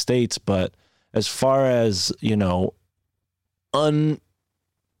here in the States. But as far as,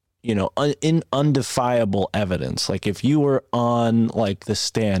 undefiable evidence, like if you were on like the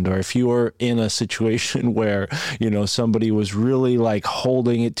stand, or if you were in a situation where, somebody was really like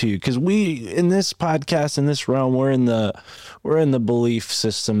holding it to you, because we, in this podcast, in this realm, we're in the belief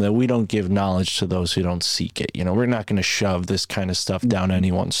system that we don't give knowledge to those who don't seek it. We're not going to shove this kind of stuff down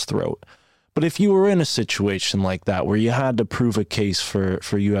anyone's throat. But if you were in a situation like that where you had to prove a case for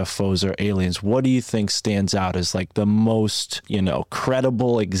UFOs or aliens, what do you think stands out as like the most,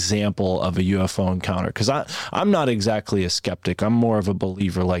 credible example of a UFO encounter? Because I'm not exactly a skeptic. I'm more of a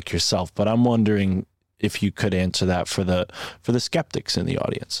believer like yourself, but I'm wondering if you could answer that for the skeptics in the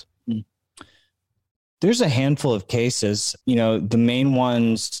audience. There's a handful of cases. The main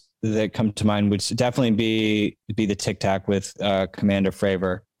ones that come to mind would definitely be the Tic Tac with Commander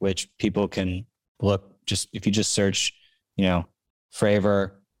Fravor, which people can look, just if you just search,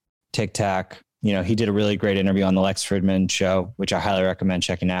 Fravor, Tic Tac. He did a really great interview on the Lex Fridman show, which I highly recommend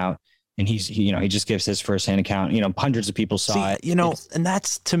checking out. And he just gives his firsthand account. Hundreds of people saw it. And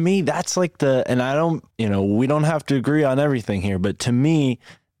that's, to me, that's like and I don't, we don't have to agree on everything here, but to me,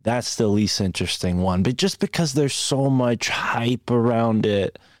 that's the least interesting one. But just because there's so much hype around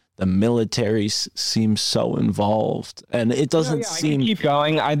it, the military seems so involved, and it doesn't seem. I keep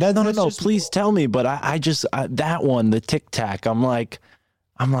going. No. Please tell me. But I just that one, the Tic Tac. I'm like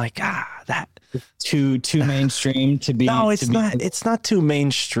that too mainstream to be. No, it's not. It's not too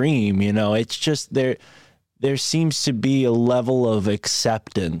mainstream. It's just there seems to be a level of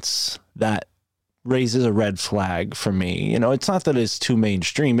acceptance that raises a red flag for me. It's not that it's too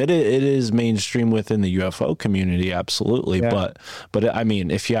mainstream. It is mainstream within the UFO community, absolutely. Yeah. But I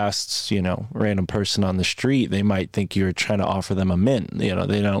mean, if you asked, a random person on the street, they might think you're trying to offer them a mint. They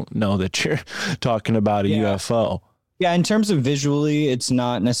don't know that you're talking about a UFO. Yeah, in terms of visually, it's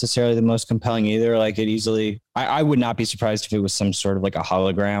not necessarily the most compelling either. Like it easily, I would not be surprised if it was some sort of like a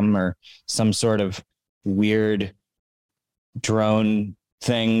hologram or some sort of weird drone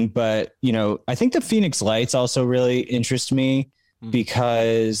thing. But I think the Phoenix Lights also really interest me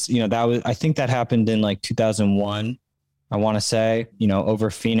because I think that happened in like 2001. I want to say over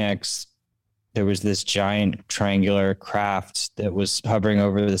Phoenix there was this giant triangular craft that was hovering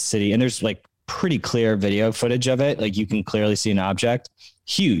over the city, and there's like pretty clear video footage of it. Like you can clearly see an object,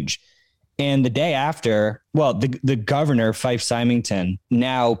 huge. And the day after, the governor, Fife Symington,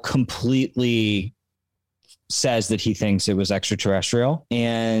 now completely says that he thinks it was extraterrestrial.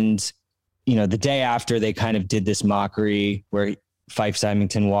 And, the day after, they kind of did this mockery where Fife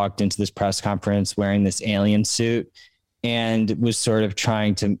Symington walked into this press conference wearing this alien suit and was sort of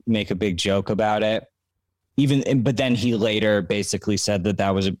trying to make a big joke about it. But then he later basically said that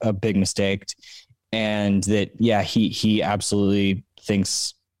was a big mistake, and that, he absolutely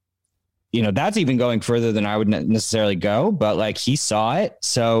thinks, that's even going further than I would necessarily go, but like he saw it.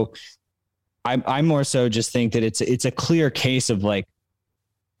 So I more so just think that it's a clear case of like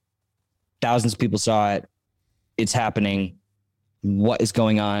thousands of people saw it. It's happening. What is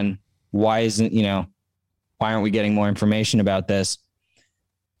going on? Why aren't we getting more information about this?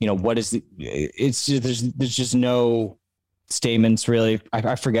 What is it's just, there's just no statements really.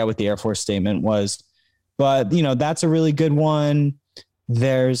 I forget what the Air Force statement was, but that's a really good one.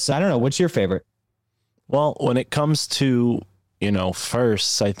 I don't know. What's your favorite? Well, when it comes to,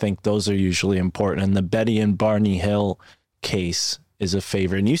 firsts, I think those are usually important. And the Betty and Barney Hill case is a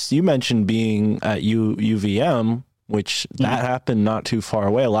favorite. And you mentioned being at UVM, which that happened not too far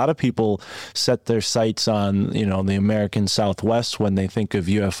away. A lot of people set their sights on, the American Southwest when they think of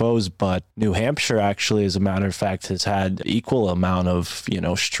UFOs, but New Hampshire actually, as a matter of fact, has had equal amount of,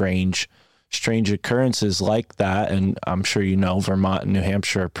 strange strange occurrences like that. And I'm sure you know Vermont and New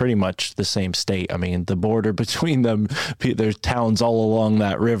Hampshire are pretty much the same state. I mean, the border between them, there's towns all along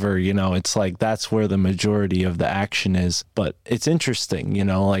that river, you know, it's like that's where the majority of the action is. But it's interesting, you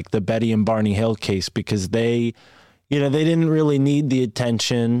know, like the Betty and Barney Hill case, because they, you know, they didn't really need the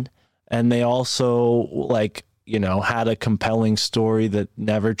attention, and they also, like, you know, had a compelling story that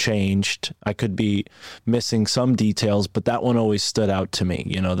never changed. I could be missing some details, but that one always stood out to me.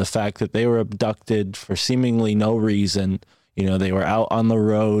 You know, the fact that they were abducted for seemingly no reason. You know, they were out on the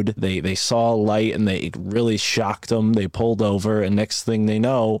road. They saw a light and they really shocked them. They pulled over, and next thing they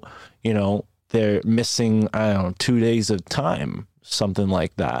know, you know, they're missing, I don't know, 2 days of time, something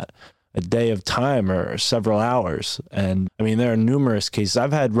like that. A day of time or several hours. And I mean, there are numerous cases.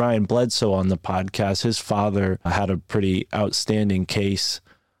 I've had Ryan Bledsoe on the podcast. His father had a pretty outstanding case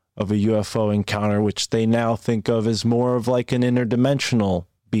of a UFO encounter, which they now think of as more of like an interdimensional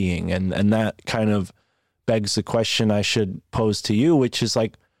being. And that kind of begs the question I should pose to you, which is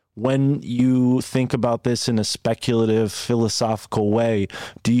like, when you think about this in a speculative, philosophical way,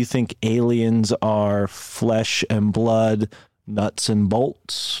 do you think aliens are flesh and blood, nuts and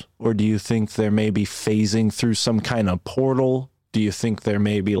bolts, or do you think they're maybe phasing through some kind of portal? Do you think they're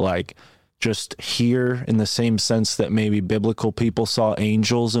maybe like just here in the same sense that maybe biblical people saw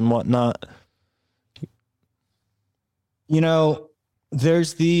angels and whatnot? You know,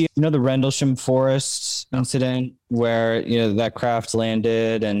 there's the Rendlesham Forest incident where, you know, that craft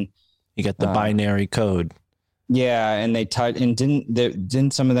landed and You get the binary code. Yeah, and they and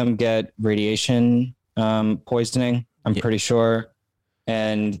didn't some of them get radiation poisoning? I'm pretty sure.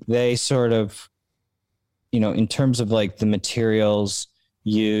 And they sort of, you know, in terms of like the materials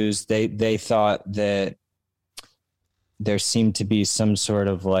used, they thought that there seemed to be some sort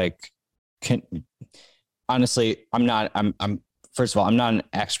of like, honestly, I'm first of all, I'm not an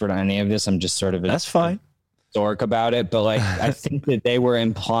expert on any of this. I'm just sort of that's fine. Dork about it, but like I think that they were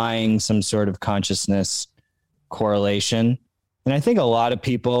implying some sort of consciousness correlation, and I think a lot of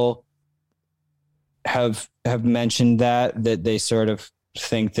people have mentioned that they sort of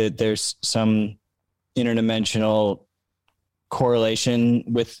think that there's some interdimensional correlation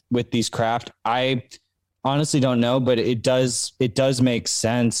with these craft. I honestly don't know, but it does make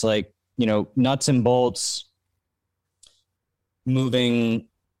sense. Like, you know, nuts and bolts moving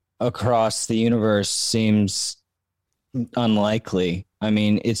across the universe seems unlikely. I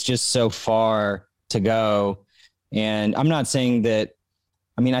mean, it's just so far to go. And I'm not saying that,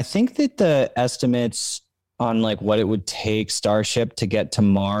 I mean, I think that the estimates on like what it would take Starship to get to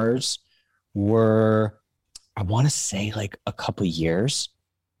Mars were, I want to say like a couple years.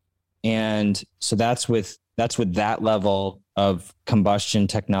 And so that's with that level of combustion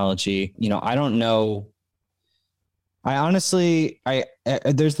technology. You know, I don't know. I honestly,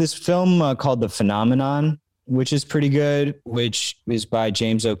 there's this film called The Phenomenon, which is pretty good, which is by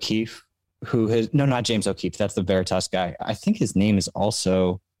James O'Keefe, not James O'Keefe. That's the Veritas guy. I think his name is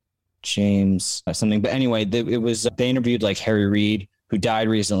also James something. But anyway, they interviewed like Harry Reid, who died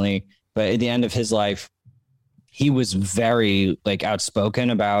recently, but at the end of his life, he was very like outspoken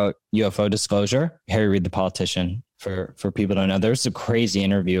about UFO disclosure. Harry Reid, the politician, for people to know, there's a crazy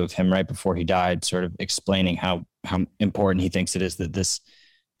interview of him right before he died, sort of explaining how important he thinks it is that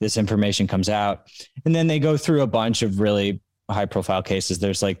this information comes out. And then they go through a bunch of really high profile cases.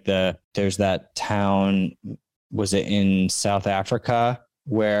 There's that town, was it in South Africa,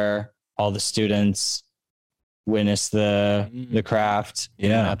 where all the students witnessed the craft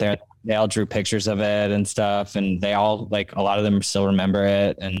out there. They all drew pictures of it and stuff. And they all, like, a lot of them still remember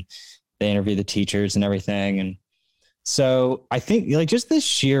it, and they interview the teachers and everything. And so I think like just the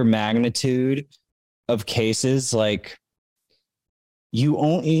sheer magnitude of cases, like you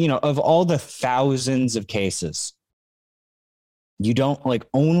only, you know, of all the thousands of cases, you don't like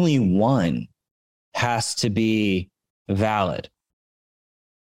only one has to be valid,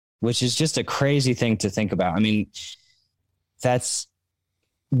 which is just a crazy thing to think about. I mean, that's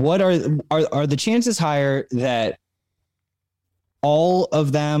what are the chances higher that all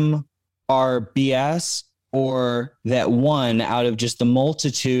of them are BS, or that one out of just the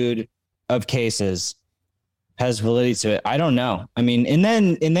multitude of cases has validity to it? I don't know. I mean, and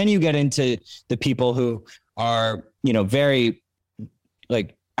then you get into the people who are, you know, very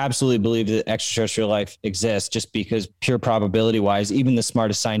like absolutely believe that extraterrestrial life exists, just because pure probability wise, even the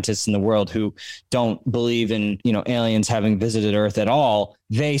smartest scientists in the world who don't believe in, you know, aliens having visited Earth at all,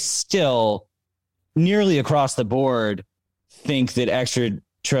 they still nearly across the board think that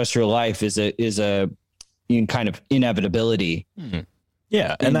extraterrestrial life is a kind of inevitability.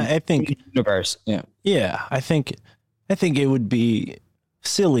 Yeah. And I think universe. Yeah. Yeah. I think it would be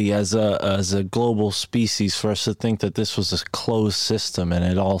silly as a global species for us to think that this was a closed system and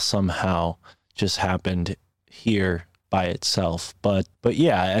it all somehow just happened here by itself. But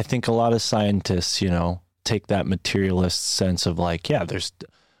yeah, I think a lot of scientists, take that materialist sense of like, yeah,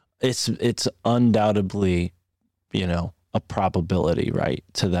 it's undoubtedly, a probability, right,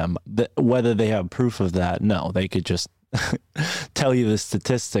 to them. Whether they have proof of that, no, they could just tell you the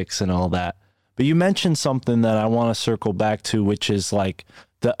statistics and all that. But you mentioned something that I want to circle back to, which is like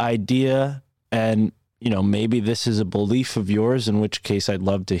the idea, and, maybe this is a belief of yours, in which case I'd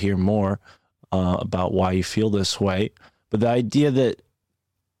love to hear more about why you feel this way. But the idea that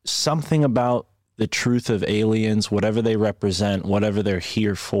something about the truth of aliens, whatever they represent, whatever they're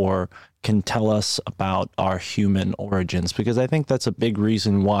here for, can tell us about our human origins. Because I think that's a big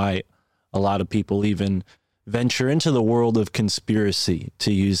reason why a lot of people even venture into the world of conspiracy,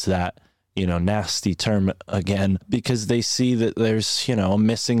 to use that, nasty term again, because they see that there's, a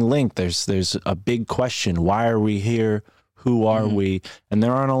missing link. There's a big question. Why are we here? Who are we? And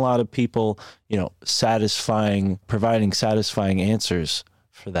there aren't a lot of people, providing satisfying answers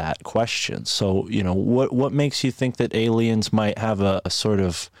for that question. So, what makes you think that aliens might have a sort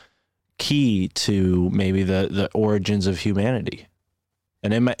of key to maybe the origins of humanity?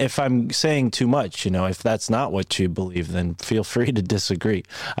 And if I'm saying too much, if that's not what you believe, then feel free to disagree.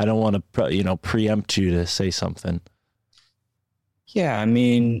 I don't want to, preempt you to say something. Yeah, I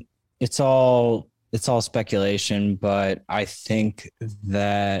mean, it's all speculation, but I think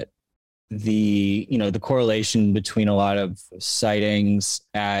that the correlation between a lot of sightings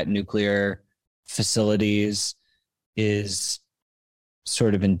at nuclear facilities is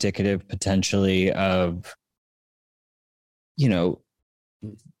sort of indicative potentially of,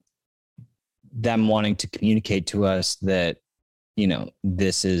 them wanting to communicate to us that,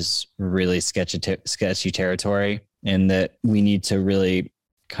 this is really sketchy territory, and that we need to really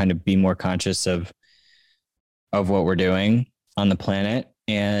kind of be more conscious of what we're doing on the planet.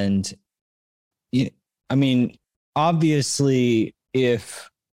 And I mean, obviously, if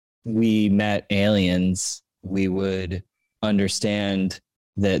we met aliens, we would understand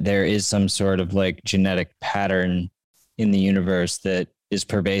that there is some sort of like genetic pattern in the universe that is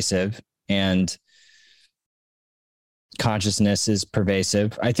pervasive, and consciousness is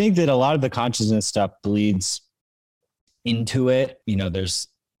pervasive. I think that a lot of the consciousness stuff bleeds into it. There's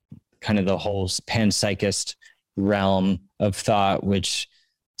kind of the whole panpsychist realm of thought, which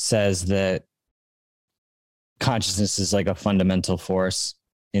says that consciousness is like a fundamental force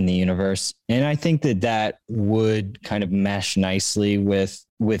in the universe. And I think that would kind of mesh nicely with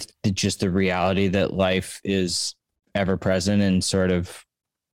just the reality that life is ever present, and sort of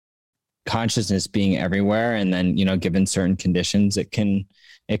consciousness being everywhere. And then, given certain conditions, it can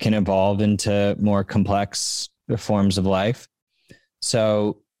evolve into more complex forms of life.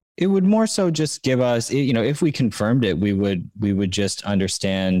 So it would more so just give us, if we confirmed it, we would just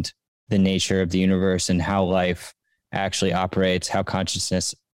understand the nature of the universe and how life actually operates, how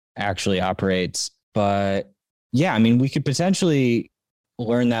consciousness actually operates. But yeah, I mean, we could potentially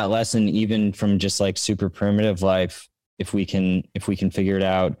learn that lesson even from just like super primitive life, if we can figure it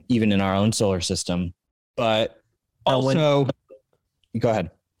out, even in our own solar system. But also, go ahead.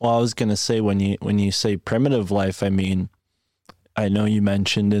 Well, I was going to say, when you say primitive life, I mean, I know you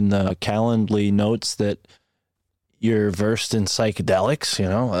mentioned in the Calendly notes that you're versed in psychedelics,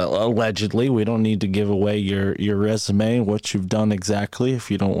 allegedly. We don't need to give away your resume, what you've done exactly,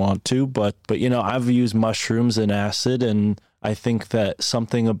 if you don't want to. But I've used mushrooms and acid, and I think that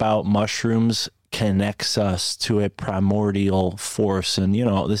something about mushrooms connects us to a primordial force. And,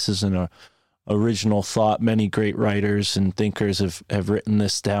 this is an original thought. Many great writers and thinkers have written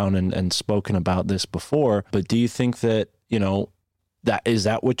this down and spoken about this before. But do you think that, is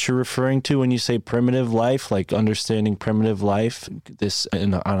that what you're referring to when you say primitive life, like understanding primitive life, this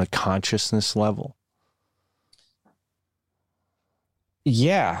on a consciousness level?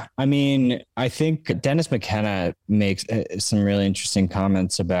 Yeah. I mean, I think Dennis McKenna makes some really interesting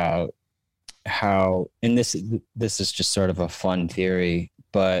comments about how, and this is just sort of a fun theory,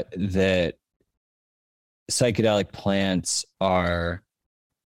 but that psychedelic plants are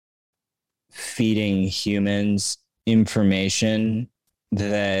feeding humans information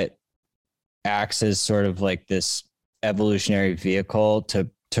that acts as sort of like this evolutionary vehicle to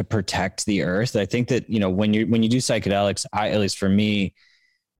protect the earth. I think that, when you do psychedelics, at least for me,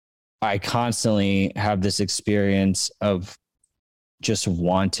 I constantly have this experience of just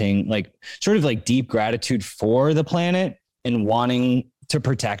wanting, like, sort of like deep gratitude for the planet and wanting to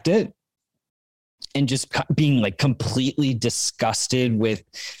protect it, and just being like completely disgusted with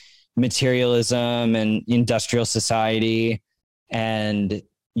materialism and industrial society and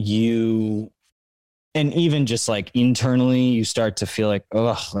and even just like internally, you start to feel like,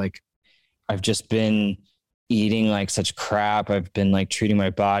 oh, like I've just been eating like such crap. I've been like treating my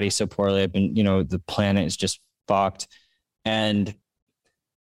body so poorly. I've been, the planet is just fucked. And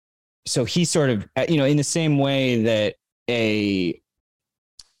so he sort of, in the same way that a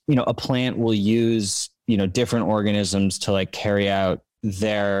plant will use, different organisms to like carry out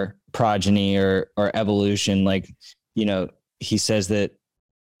their progeny or evolution. Like, he says that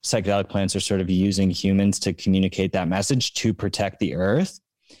psychedelic plants are sort of using humans to communicate that message to protect the earth.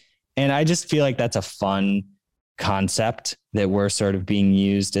 And I just feel like that's a fun concept that we're sort of being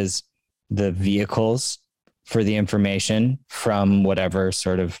used as the vehicles for the information from whatever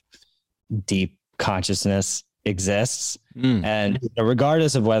sort of deep consciousness exists. And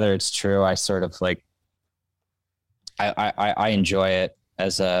regardless of whether it's true, I sort of like, I enjoy it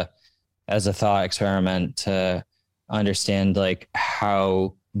as a thought experiment to understand like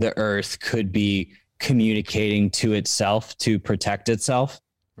how the earth could be communicating to itself to protect itself.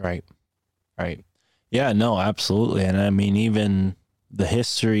 Right. Yeah, no, absolutely. And I mean, even the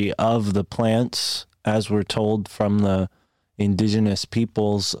history of the plants, as we're told from the indigenous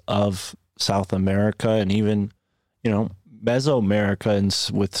peoples of South America and even, Mesoamerica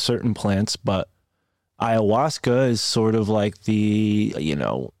and with certain plants, but ayahuasca is sort of like the,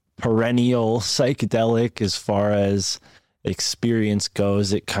 perennial psychedelic as far as experience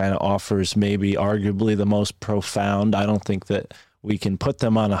goes. It kind of offers maybe arguably the most profound. I don't think that we can put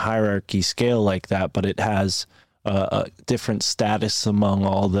them on a hierarchy scale like that, but it has a different status among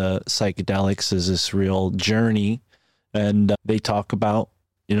all the psychedelics as this real journey. And they talk about,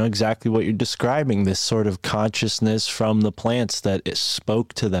 exactly what you're describing, this sort of consciousness from the plants that it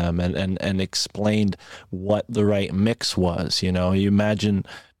spoke to them and explained what the right mix was. You imagine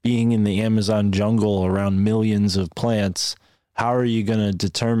being in the Amazon jungle around millions of plants. How are you going to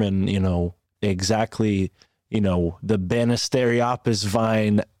determine, exactly, the Banisteriopsis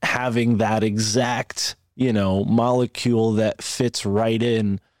vine having that exact, molecule that fits right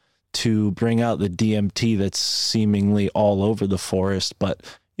in to bring out the DMT that's seemingly all over the forest. But,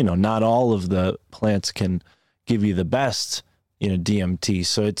 not all of the plants can give you the best, DMT.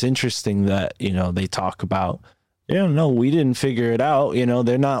 So it's interesting that, they talk about, no, we didn't figure it out.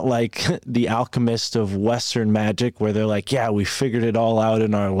 They're not like the alchemist of Western magic where they're like, yeah, we figured it all out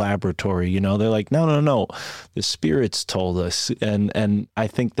in our laboratory. They're like, no, the spirits told us. And I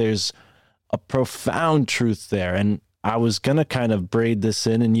think there's a profound truth there. And I was going to kind of braid this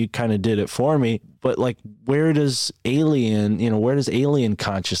in and you kind of did it for me, but like, where does alien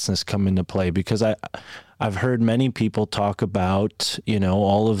consciousness come into play? Because I've heard many people talk about,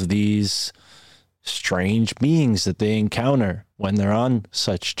 all of these strange beings that they encounter when they're on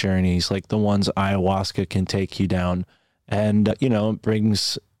such journeys, like the ones ayahuasca can take you down. And, it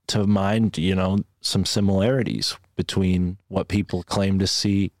brings to mind, some similarities between what people claim to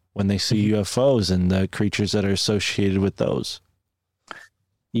see when they see UFOs and the creatures that are associated with those.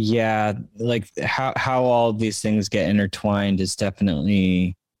 Yeah, like how all these things get intertwined is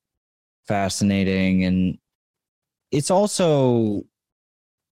definitely fascinating. And it's also,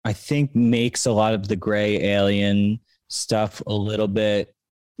 I think, makes a lot of the gray alien stuff a little bit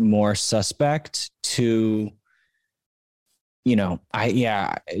more suspect to,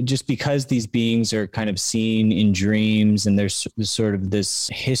 just because these beings are kind of seen in dreams and there's sort of this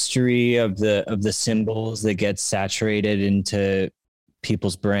history of the symbols that gets saturated into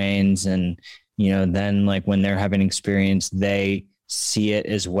people's brains. And, then like when they're having experience, they see it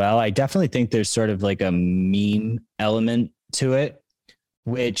as well. I definitely think there's sort of like a meme element to it,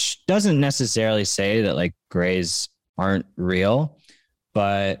 which doesn't necessarily say that like grays aren't real,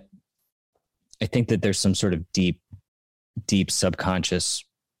 but I think that there's some sort of deep subconscious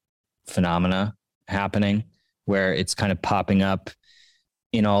phenomena happening where it's kind of popping up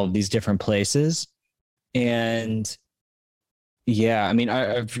in all of these different places. And yeah, I mean,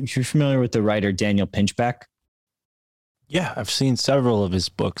 you're familiar with the writer Daniel Pinchbeck? Yeah, I've seen several of his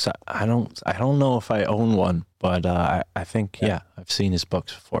books. I don't know if I own one, but I think, yeah, I've seen his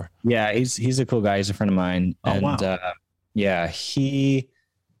books before. Yeah, he's a cool guy. He's a friend of mine. Oh, and wow. Yeah, he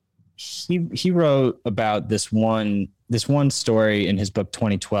wrote about this one story in his book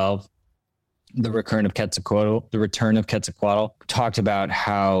 2012, The Return of Quetzalcoatl, talked about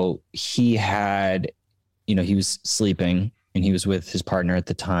how he had, he was sleeping and he was with his partner at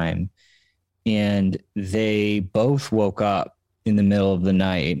the time, and they both woke up in the middle of the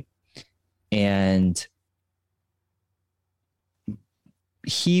night, and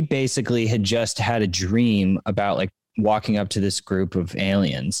he basically had just had a dream about like walking up to this group of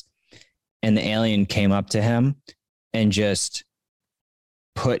aliens, and the alien came up to him and just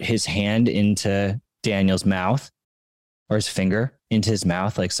put his hand into Daniel's mouth, or his finger into his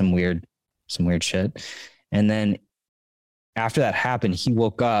mouth, like some weird shit. And then after that happened, he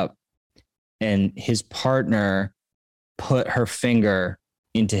woke up and his partner put her finger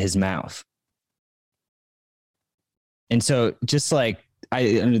into his mouth. And so just like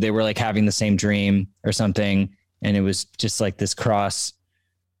they were like having the same dream or something. And it was just like this cross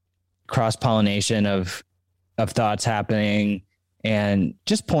pollination of thoughts happening, and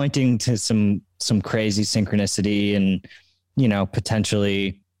just pointing to some crazy synchronicity and,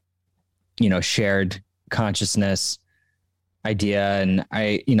 potentially, shared consciousness idea. And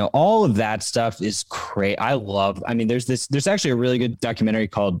all of that stuff is great. There's actually a really good documentary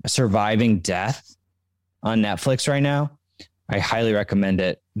called Surviving Death on Netflix right now. I highly recommend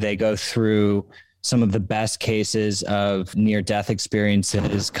it. They go through some of the best cases of near-death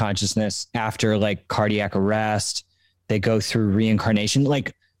experiences, consciousness after like cardiac arrest. They go through reincarnation,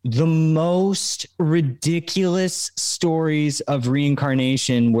 like the most ridiculous stories of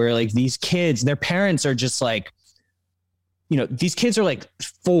reincarnation where like these kids, their parents are just like, these kids are like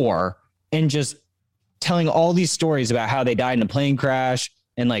 4 and just telling all these stories about how they died in a plane crash.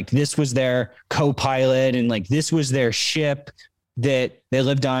 And like, this was their co-pilot and like, this was their ship that they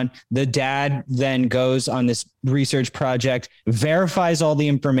lived on. The dad then goes on this research project, verifies all the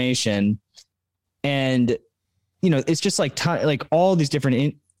information. And, it's just like all these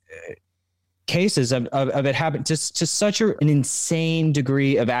different cases of it happened to such an insane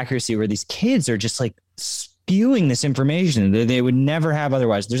degree of accuracy where these kids are just like spewing this information that they would never have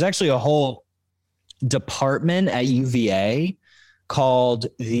otherwise. There's actually a whole department at UVA called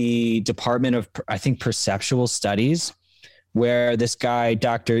the Department of, I think, Perceptual Studies, where this guy,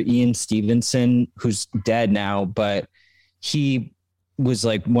 Dr. Ian Stevenson, who's dead now, but he was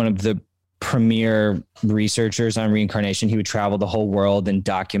like one of the premier researchers on reincarnation. He would travel the whole world and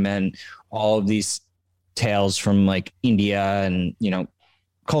document all of these tales from like India and,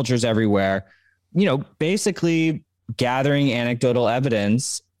 cultures everywhere, basically gathering anecdotal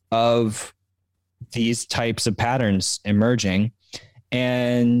evidence of these types of patterns emerging.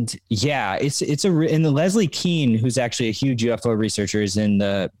 And yeah, and the Leslie Kean, who's actually a huge UFO researcher, is in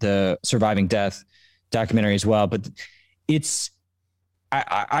the Surviving Death documentary as well. But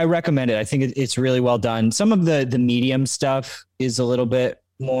I recommend it. I think it's really well done. Some of the medium stuff is a little bit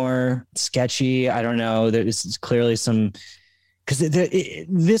more sketchy. I don't know. There's clearly some, because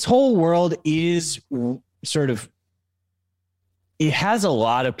this whole world is sort of, it has a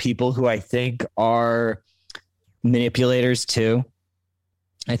lot of people who I think are manipulators too.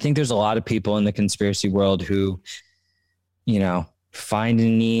 I think there's a lot of people in the conspiracy world who, find a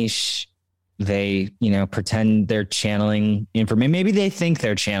niche. They, pretend they're channeling information. Maybe they think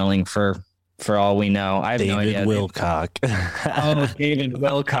they're channeling for all we know. I have no idea. David Wilcock. Oh, David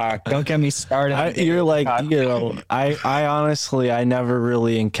Wilcock. Don't get me started. I honestly, I never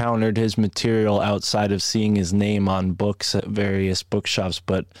really encountered his material outside of seeing his name on books at various bookshops,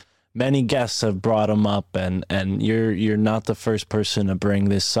 but many guests have brought him up, and you're not the first person to bring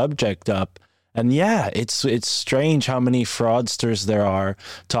this subject up. And yeah, it's strange how many fraudsters there are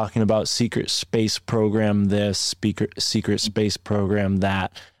talking about secret space program this, secret space program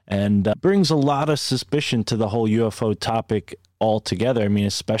that, and brings a lot of suspicion to the whole UFO topic altogether. I mean,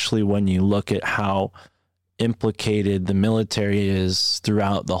 especially when you look at how implicated the military is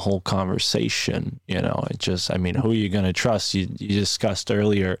throughout the whole conversation. Who are you going to trust? You discussed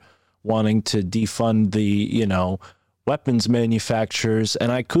earlier wanting to defund the, weapons manufacturers,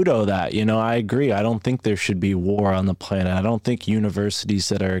 and I kudo that. I agree. I don't think there should be war on the planet. I don't think universities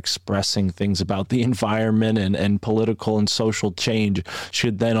that are expressing things about the environment and political and social change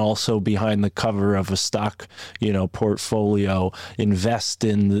should then also, behind the cover of a stock, portfolio, invest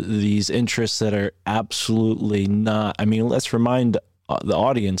in these interests that are absolutely not. I mean, let's remind the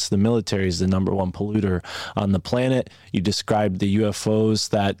audience, the military is the number one polluter on the planet. You described the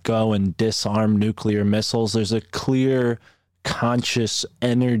UFOs that go and disarm nuclear missiles. There's a clear conscious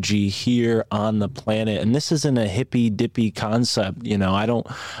energy here on the planet, and this isn't a hippy dippy concept. I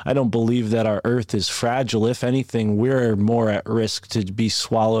don't believe that our Earth is fragile. If anything, we're more at risk to be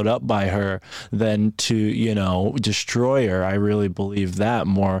swallowed up by her than to destroy her. I really believe that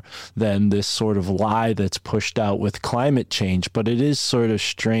more than this sort of lie that's pushed out with climate change. But it is sort of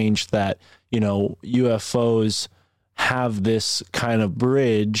strange that UFOs have this kind of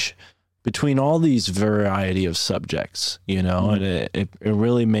bridge between all these variety of subjects, and it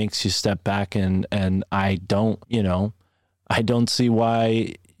really makes you step back, and I don't see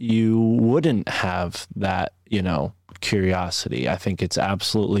why you wouldn't have that, curiosity. I think it's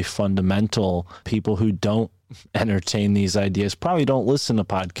absolutely fundamental. People who don't entertain these ideas probably don't listen to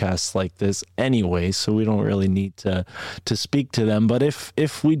podcasts like this anyway, so we don't really need to speak to them. But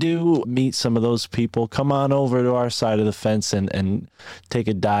if we do meet some of those people, come on over to our side of the fence and take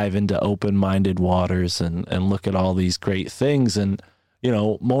a dive into open-minded waters and look at all these great things. And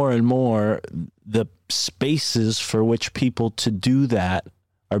more and more the spaces for which people to do that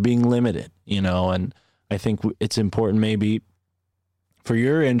are being limited, and I think it's important maybe for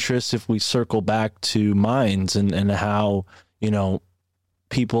your interest, if we circle back to Minds and how,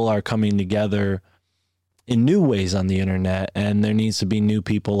 people are coming together in new ways on the internet, and there needs to be new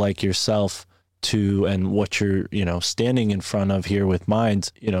people like yourself and what you're, standing in front of here with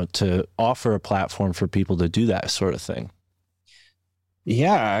Minds, to offer a platform for people to do that sort of thing.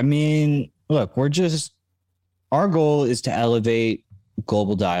 Yeah. I mean, look, our goal is to elevate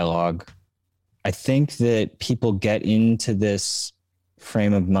global dialogue. I think that people get into this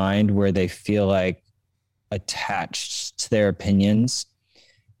frame of mind where they feel like attached to their opinions,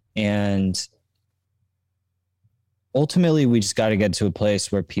 and ultimately we just got to get to a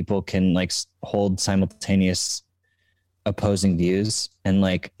place where people can hold simultaneous opposing views, and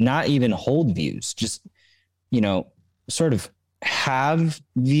not even hold views, just sort of have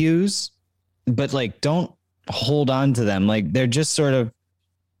views, but don't hold on to them. They're just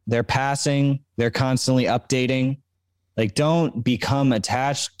they're passing, they're constantly updating. Don't become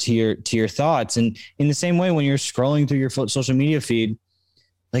attached to your thoughts. And in the same way, when you're scrolling through your social media feed,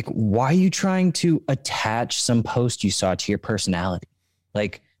 why are you trying to attach some post you saw to your personality?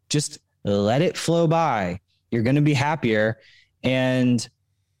 Just let it flow by. You're going to be happier. And,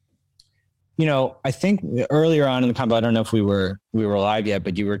 I think earlier on in the convo, I don't know if we were live yet,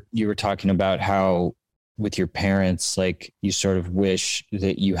 but you were talking about how with your parents, you sort of wish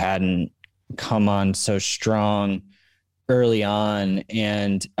that you hadn't come on so strong early on.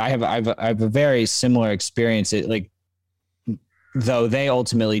 And I have a very similar experience. Though they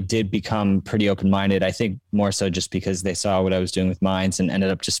ultimately did become pretty open-minded, I think more so just because they saw what I was doing with Minds and ended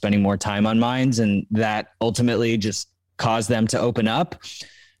up just spending more time on Minds, and that ultimately just caused them to open up.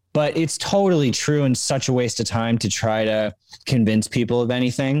 But it's totally true and such a waste of time to try to convince people of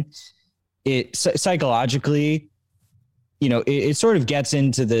anything. It psychologically, it sort of gets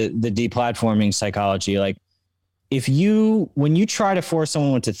into the deplatforming psychology. When you try to force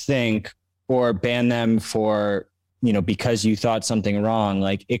someone to think or ban them for, because you thought something wrong,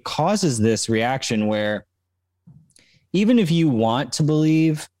 it causes this reaction where even if you want to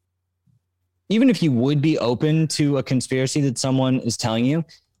believe, even if you would be open to a conspiracy that someone is telling you,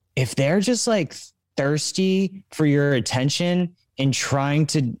 if they're just thirsty for your attention and trying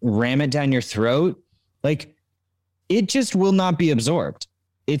to ram it down your throat, it just will not be absorbed.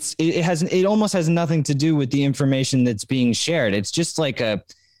 It almost has nothing to do with the information that's being shared. It's just a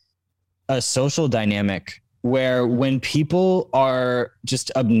social dynamic where when people are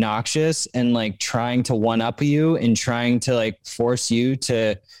just obnoxious and trying to one up you and trying to force you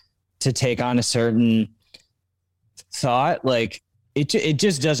to take on a certain thought, it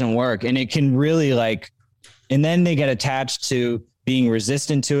just doesn't work. And it can really and then they get attached to being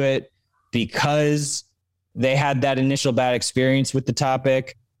resistant to it because they had that initial bad experience with the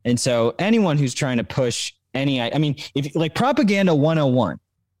topic. And so anyone who's trying to push if propaganda 101,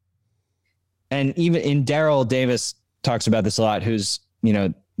 and even in Daryl Davis talks about this a lot, who's,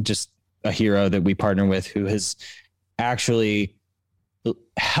 just a hero that we partner with, who has actually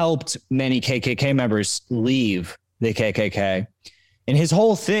helped many KKK members leave the KKK. And his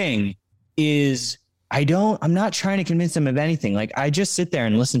whole thing is, I'm not trying to convince them of anything. I just sit there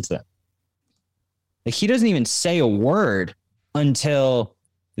and listen to them. He doesn't even say a word until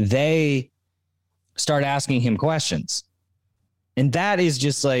they start asking him questions. And that is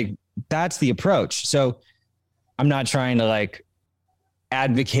just that's the approach. So I'm not trying to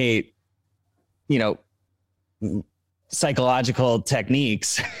advocate, psychological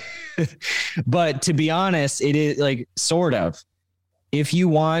techniques, but to be honest, it is sort of, if you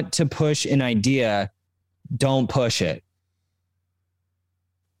want to push an idea, don't push it.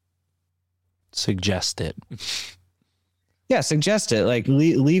 Suggest it. Yeah, suggest it.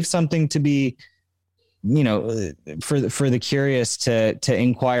 Leave something to be, for the curious to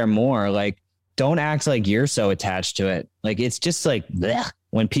inquire more. Don't act like you're so attached to it. It's just blech,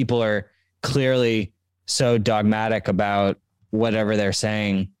 when people are clearly so dogmatic about whatever they're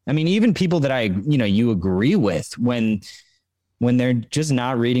saying. I mean, even people that you agree with, when they're just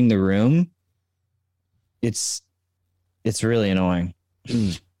not reading the room, it's really annoying.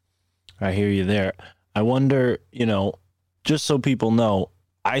 I hear you there. I wonder, just so people know,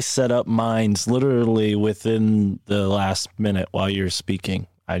 I set up Minds literally within the last minute while you're speaking.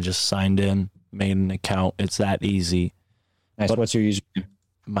 I just signed in, made an account. It's that easy. Nice. But- What's your username?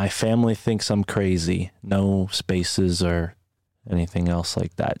 My family thinks I'm crazy. No spaces or anything else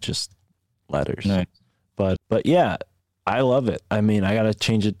like that. Just letters. Nice. But yeah, I love it. I mean, I got to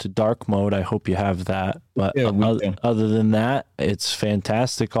change it to dark mode. I hope you have that. But Yeah, we do. other than that, it's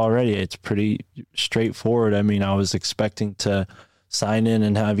fantastic already. It's pretty straightforward. I mean, I was expecting to sign in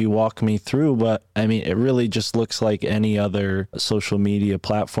and have you walk me through, but I mean, it really just looks like any other social media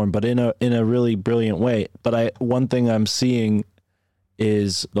platform, but in a really brilliant way. But one thing I'm seeing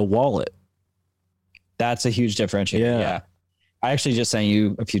is the wallet. That's a huge differentiator. Yeah. Yeah. I actually just sent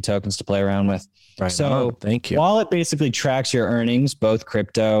you a few tokens to play around with. Right. So on. Thank you. Wallet basically tracks your earnings, both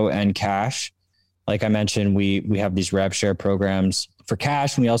crypto and cash. Like I mentioned, we have these rev share programs for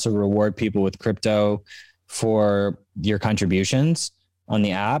cash, and we also reward people with crypto for your contributions on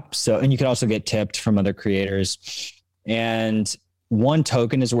the app. So, and you can also get tipped from other creators. And one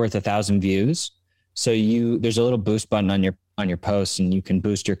token is worth 1,000 views. So there's a little boost button on your post, and you can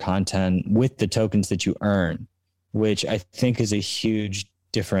boost your content with the tokens that you earn, which I think is a huge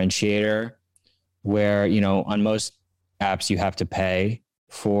differentiator. Where, on most apps you have to pay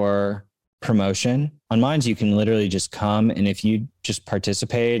for promotion. On Minds, you can literally just come, and if you just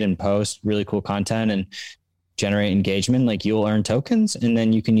participate and post really cool content and generate engagement, like, you'll earn tokens, and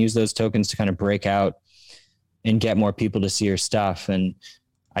then you can use those tokens to kind of break out and get more people to see your stuff. And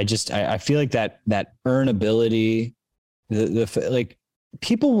I feel like that earnability, like,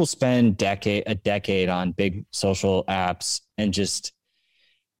 people will spend a decade on big social apps and just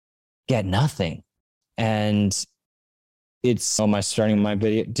get nothing. And am I starting my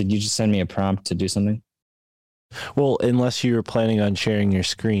video? Did you just send me a prompt to do something? Well, unless you were planning on sharing your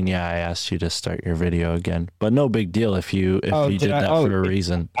screen, yeah, I asked you to start your video again. But no big deal if you did that for a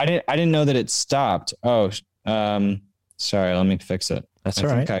reason. I didn't know that it stopped. Oh, sorry. Let me fix it. That's all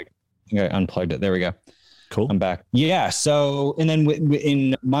right. I think I unplugged it. There we go. Cool. I'm back. Yeah. So, and then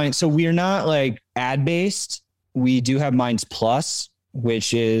in Minds, so we are not like ad based. We do have Minds Plus,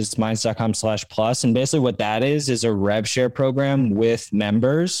 which is minds.com/plus. And basically what that is a rev share program with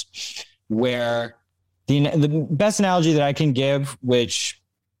members, where the best analogy that I can give, which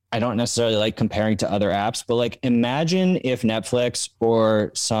I don't necessarily like comparing to other apps, but like, imagine if Netflix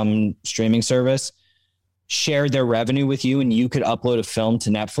or some streaming service shared their revenue with you, and you could upload a film to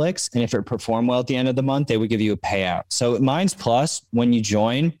Netflix. And if it performed well at the end of the month, they would give you a payout. So at Minds Plus, when you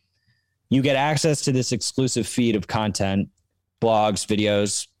join, you get access to this exclusive feed of content, blogs,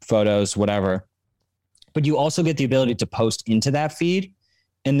 videos, photos, whatever. But you also get the ability to post into that feed.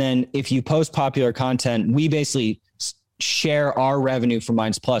 And then if you post popular content, we basically share our revenue from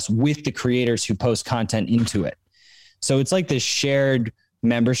Minds Plus with the creators who post content into it. So it's like this shared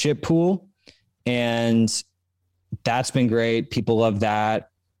membership pool. And that's been great. People love that.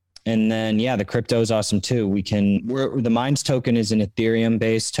 And then, yeah, the crypto is awesome too. The Minds token is an Ethereum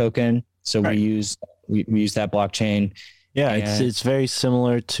based token. So right. we use that blockchain. Yeah, it's very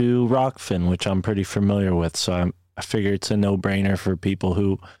similar to Rockfin, which I'm pretty familiar with. So I figure it's a no-brainer for people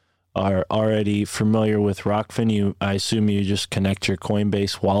who are already familiar with Rockfin. I assume you just connect your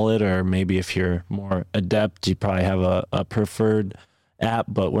Coinbase wallet, or maybe if you're more adept, you probably have a preferred app,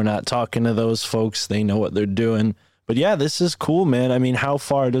 but we're not talking to those folks. They know what they're doing. But yeah, this is cool, man. I mean, how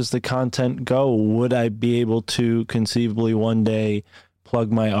far does the content go? Would I be able to conceivably one day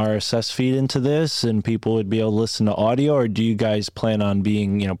plug my RSS feed into this and people would be able to listen to audio, or do you guys plan on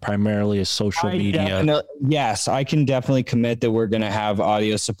being, primarily a social media? Yes, I can definitely commit that we're going to have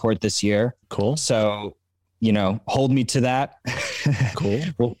audio support this year. Cool. So, hold me to that. Cool.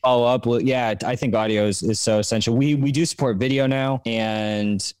 We'll follow up. Well, yeah, I think audio is so essential. We do support video now,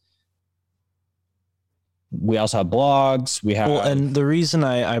 and we also have blogs. And the reason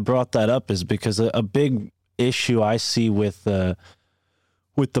I brought that up is because a big issue I see with the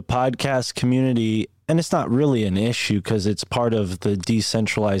podcast community, and it's not really an issue because it's part of the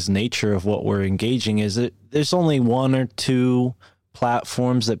decentralized nature of what we're engaging, is that there's only one or two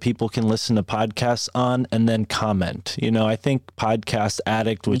platforms that people can listen to podcasts on and then comment. I think Podcast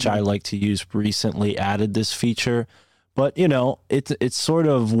Addict, which I like to use, recently added this feature, but it's sort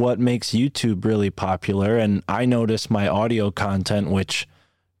of what makes YouTube really popular. And I notice my audio content, which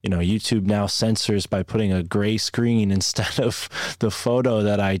YouTube now censors by putting a gray screen instead of the photo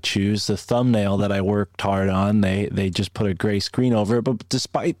that I choose, the thumbnail that I worked hard on. They just put a gray screen over it. But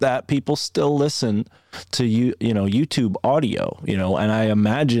despite that, people still listen to YouTube audio, and I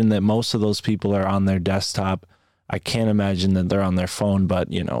imagine that most of those people are on their desktop. I can't imagine that they're on their phone, but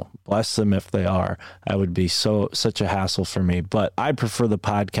bless them if they are. That would be such a hassle for me. But I prefer the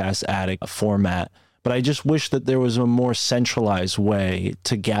Podcast Addict format. But I just wish that there was a more centralized way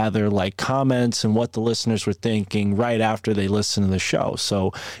to gather like comments and what the listeners were thinking right after they listen to the show.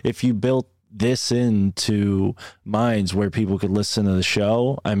 So if you built this into Minds where people could listen to the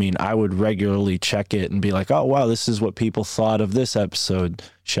show, I mean, I would regularly check it and be like, oh, wow, this is what people thought of this episode.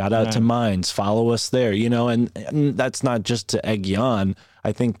 Shout out to Minds, follow us there, you know, and that's not just to egg you on.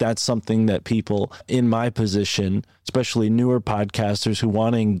 I think that's something that people in my position, especially newer podcasters who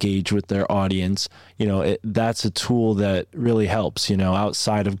want to engage with their audience, you know, that's a tool that really helps, you know,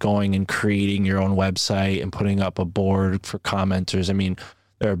 outside of going and creating your own website and putting up a board for commenters. I mean,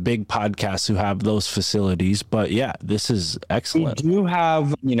 there are big podcasts who have those facilities, but yeah, this is excellent. We do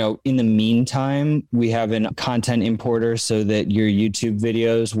have, you know, in the meantime, we have a content importer so that your YouTube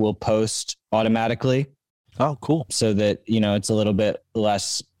videos will post automatically. Oh, cool. So that, you know, it's a little bit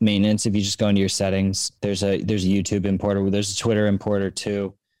less maintenance. If you just go into your settings, there's a YouTube importer, there's a Twitter importer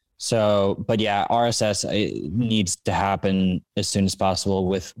too. So, but yeah, RSS needs to happen as soon as possible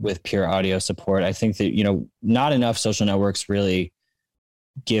with pure audio support. I think that, you know, not enough social networks really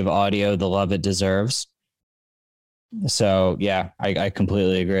give audio the love it deserves. So yeah, I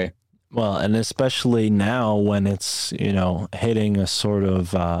completely agree. Well, and especially now when it's, you know, hitting a sort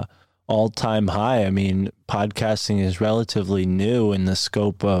of all-time high. I mean, podcasting is relatively new in the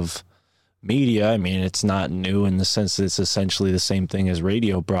scope of media. I mean, it's not new in the sense that it's essentially the same thing as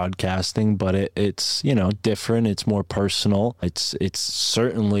radio broadcasting, but it's, you know, different. It's more personal. It's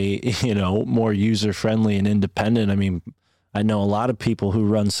certainly, you know, more user-friendly and independent. I mean, I know a lot of people who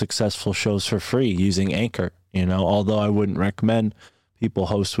run successful shows for free using Anchor, you know, although I wouldn't recommend people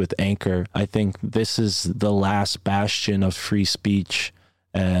host with Anchor. I think this is the last bastion of free speech,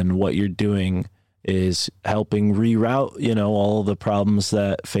 and what you're doing is helping reroute, you know, all the problems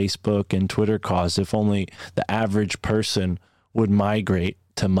that Facebook and Twitter cause. If only the average person would migrate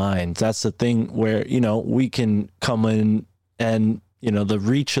to Minds. That's the thing where, you know, we can come in and, you know, the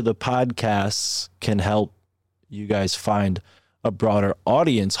reach of the podcasts can help you guys find a broader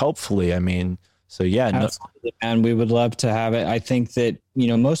audience, hopefully. I mean, so yeah. Absolutely, and we would love to have it. I think that, you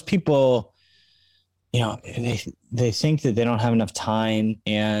know, most people, you know, they think that they don't have enough time,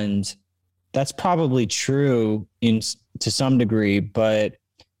 and that's probably true to some degree, but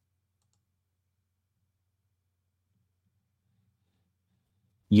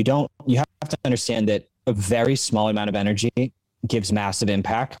you have to understand that a very small amount of energy gives massive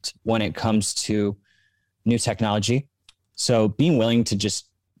impact when it comes to new technology. So being willing to just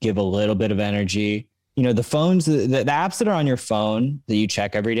give a little bit of energy, you know, the phones, the apps that are on your phone that you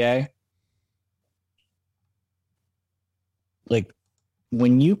check every day, like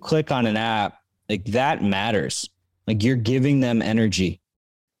when you click on an app, like that matters. Like you're giving them energy.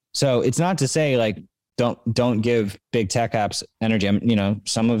 So it's not to say like, don't give big tech apps energy. You know,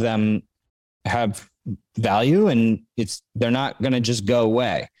 some of them have value and they're not going to just go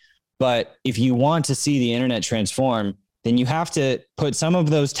away. But if you want to see the internet transform, then you have to put some of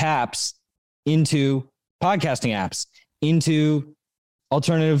those taps into podcasting apps, into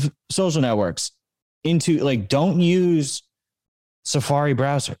alternative social networks, into like, don't use Safari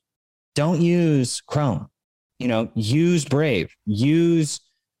browser. Don't use Chrome, you know, use Brave, use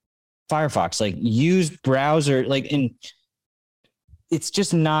Firefox, like use browser, like, and it's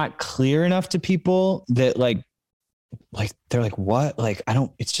just not clear enough to people that like they're like, what? Like,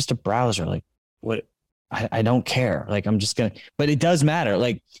 it's just a browser. Like what? I don't care. Like, but it does matter.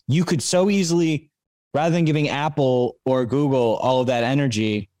 Like you could so easily, rather than giving Apple or Google all of that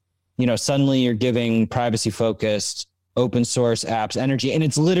energy, you know, suddenly you're giving privacy focused open source apps energy, and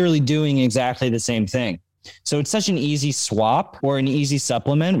it's literally doing exactly the same thing. So it's such an easy swap or an easy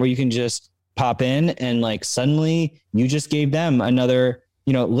supplement where you can just pop in and like suddenly you just gave them another,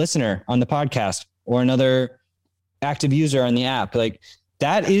 you know, listener on the podcast or another active user on the app. Like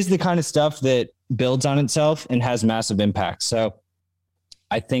that is the kind of stuff that builds on itself and has massive impact. So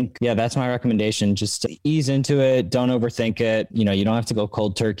I think, yeah, that's my recommendation. Just ease into it. Don't overthink it. You know, you don't have to go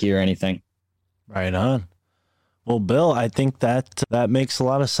cold turkey or anything. Right on. Well, Bill, I think that makes a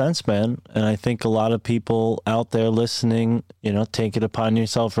lot of sense, man. And I think a lot of people out there listening, you know, take it upon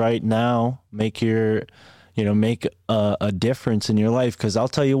yourself right now, make a difference in your life. Because I'll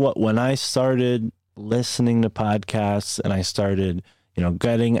tell you what, when I started listening to podcasts and I started, you know,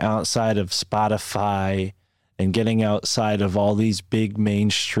 getting outside of Spotify and getting outside of all these big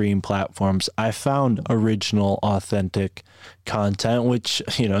mainstream platforms, I found original, authentic content, which,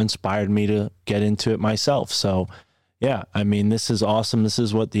 you know, inspired me to get into it myself. So yeah, I mean, this is awesome. This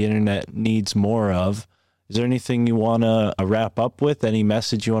is what the internet needs more of. Is there anything you want to wrap up with? Any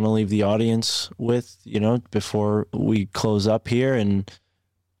message you want to leave the audience with, you know, before we close up here? And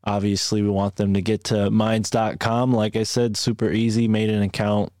Obviously, we want them to get to minds.com. Like I said, super easy. Made an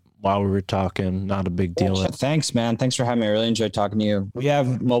account while we were talking. Not a big deal. Thanks, man. Thanks for having me. I really enjoyed talking to you. We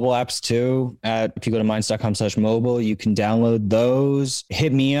have mobile apps too. If you go to minds.com/mobile, you can download those.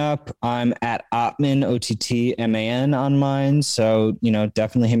 Hit me up. I'm at Ottman, OTTMAN on Minds. So,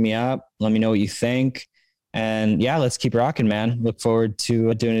 definitely hit me up. Let me know what you think. And yeah, let's keep rocking, man. Look forward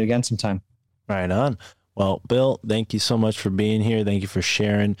to doing it again sometime. Right on. Well, Bill, thank you so much for being here. Thank you for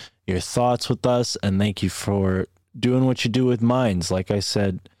sharing your thoughts with us. And thank you for doing what you do with Minds. Like I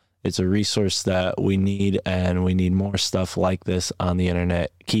said, it's a resource that we need, and we need more stuff like this on the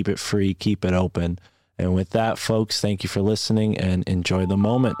internet. Keep it free, keep it open. And with that, folks, thank you for listening, and enjoy the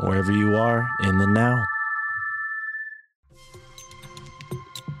moment wherever you are in the now.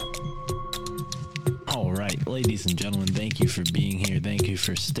 All right, ladies and gentlemen, thank you for being here. Thank you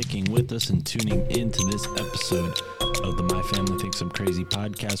for sticking with us and tuning into this episode of the My Family Thinks I'm Crazy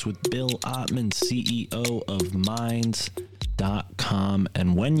podcast with Bill Ottman, CEO of Minds.com.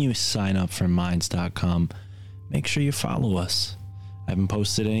 And when you sign up for Minds.com, make sure you follow us. I haven't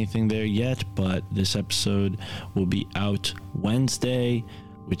posted anything there yet, but this episode will be out Wednesday,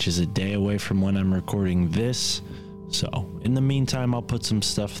 which is a day away from when I'm recording this. So in the meantime, I'll put some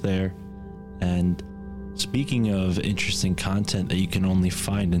stuff there. And speaking of interesting content that you can only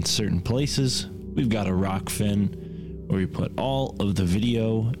find in certain places, we've got a Rockfin where we put all of the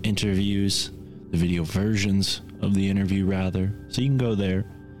video interviews, the video versions of the interview rather. So you can go there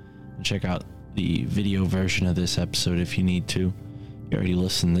and check out the video version of this episode if you need to. You already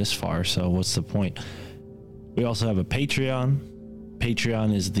listened this far, so what's the point? We also have a Patreon.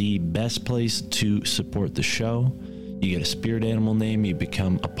 Patreon is the best place to support the show. You get a spirit animal name, you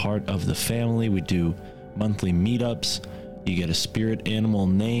become a part of the family. We do monthly meetups. You get a spirit animal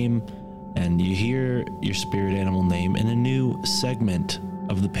name, and you hear your spirit animal name in a new segment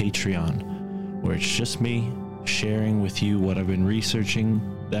of the Patreon, where it's just me sharing with you what I've been researching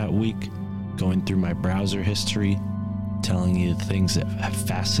that week, going through my browser history, telling you the things that have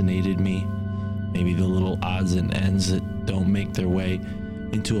fascinated me, maybe the little odds and ends that don't make their way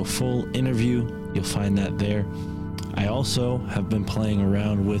into a full interview. You'll find that there. I also have been playing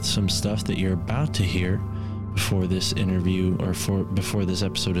around with some stuff that you're about to hear before this interview or before this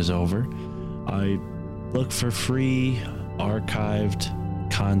episode is over. I look for free archived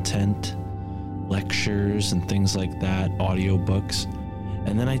content, lectures and things like that, audiobooks,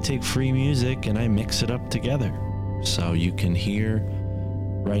 and then I take free music and I mix it up together. So you can hear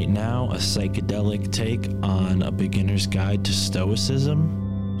right now a psychedelic take on A Beginner's Guide to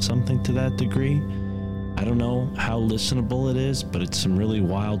Stoicism, something to that degree. I don't know how listenable it is, but it's some really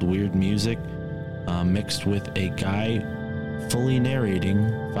wild, weird music mixed with a guy fully narrating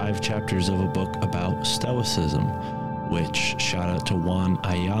 5 chapters of a book about Stoicism, which, shout out to Juan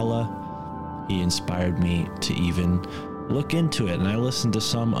Ayala. He inspired me to even look into it, and I listened to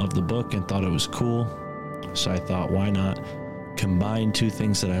some of the book and thought it was cool. So I thought, why not combine 2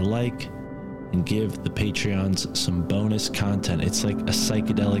 things that I like and give the Patreons some bonus content. It's like a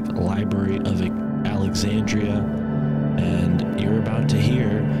psychedelic library of Alexandria, and you're about to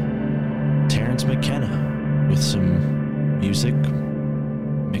hear Terence McKenna with some music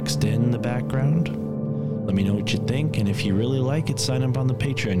mixed in the background. Let me know what you think, and if you really like it, sign up on the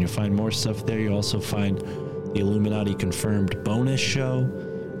Patreon. You'll find more stuff there. You'll also find the Illuminati Confirmed bonus show.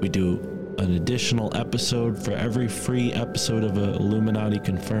 We do an additional episode for every free episode of Illuminati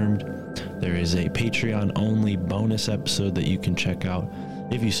Confirmed. There is a Patreon only bonus episode that you can check out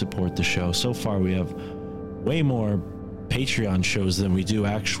if you support the show. So far we have way more Patreon shows than we do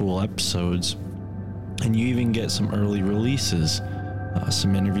actual episodes, and you even get some early releases,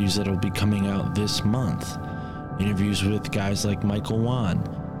 some interviews that will be coming out this month, interviews with guys like Michael Wan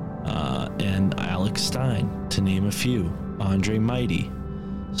and Alex Stein, to name a few, Andre Mighty.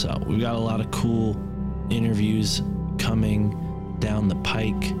 So we've got a lot of cool interviews coming down the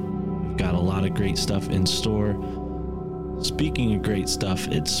pike. We've got a lot of great stuff in store. Speaking of great stuff,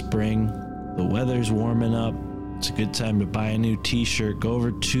 it's spring. The weather's warming up. It's a good time to buy a new t-shirt. Go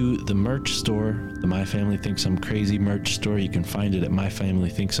over to the merch store, the My Family Thinks I'm Crazy merch store. You can find it at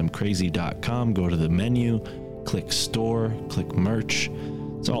myfamilythinksimcrazy.com. Go to the menu, click store, click merch.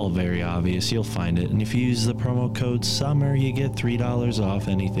 It's all very obvious. You'll find it. And if you use the promo code SUMMER, you get $3 off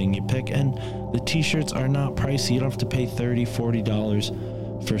anything you pick. And the t-shirts are not pricey. You don't have to pay $30,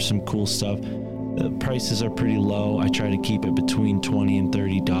 $40 for some cool stuff. The prices are pretty low. I try to keep it between $20 and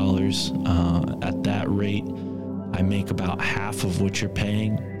 $30. At that rate, I make about half of what you're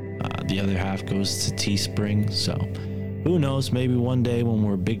paying. The other half goes to Teespring. So who knows? Maybe one day when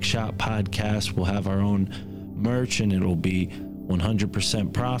we're a Big Shot Podcast, we'll have our own merch and it'll be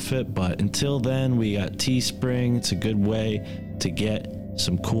 100% profit. But until then, we got Teespring. It's a good way to get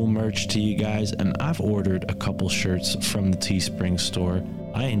some cool merch to you guys. And I've ordered a couple shirts from the Teespring store.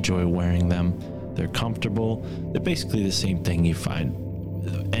 I enjoy wearing them. They're comfortable. They're basically the same thing you find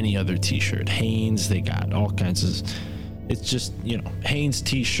with any other t-shirt. Hanes, they got all kinds of, it's just, Hanes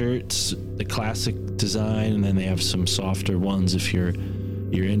t-shirts, the classic design, and then they have some softer ones if you're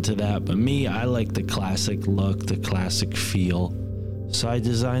into that. But me, I like the classic look, the classic feel. So I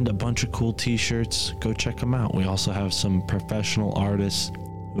designed a bunch of cool t-shirts. Go check them out. We also have some professional artists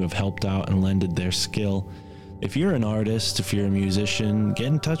who have helped out and lended their skill. If you're an artist, if you're a musician, get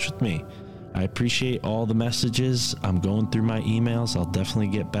in touch with me. I appreciate all the messages. I'm going through my emails. I'll definitely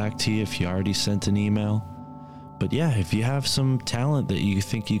get back to you if you already sent an email. But yeah, if you have some talent that you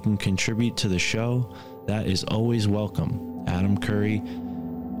think you can contribute to the show, that is always welcome. Adam Curry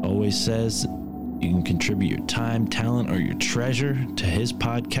always says you can contribute your time, talent, or your treasure to his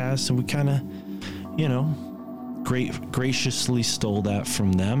podcast. And we kind of, graciously stole that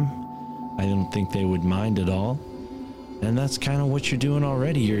from them. I don't think they would mind at all. And that's kind of what you're doing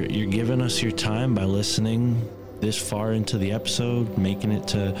already. You're giving us your time by listening this far into the episode, making it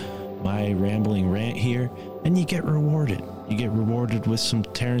to my rambling rant here, and you get rewarded. You get rewarded with some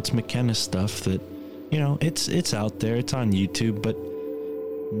Terence McKenna stuff that, it's out there. It's on YouTube, but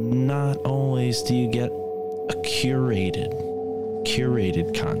not always do you get a curated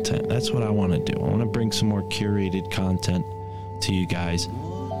content. That's what I want to do. I want to bring some more curated content to you guys.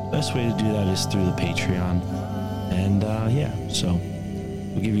 Best way to do that is through the Patreon. And so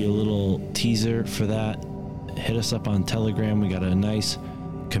we'll give you a little teaser for that. Hit us up on Telegram. We got a nice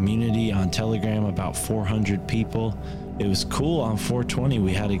community on Telegram, about 400 people. It was cool on 420.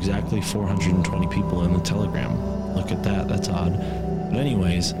 We had exactly 420 people in the Telegram. Look at that. That's odd. But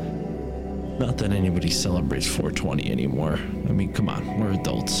anyways, not that anybody celebrates 420 anymore. I mean, come on, we're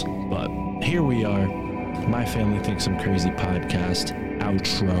adults. But here we are. My Family Thinks I'm Crazy podcast.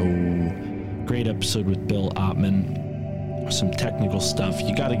 Outro. Great episode with Bill Ottman. Some technical stuff.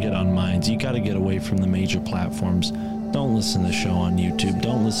 You got to get on Minds. You got to get away from the major platforms. Don't listen to the show on YouTube.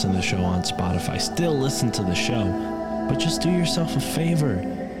 Don't listen to the show on Spotify. Still listen to the show, but just do yourself a favor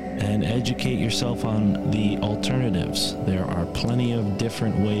and educate yourself on the alternatives. There are plenty of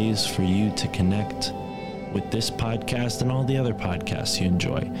different ways for you to connect with this podcast and all the other podcasts you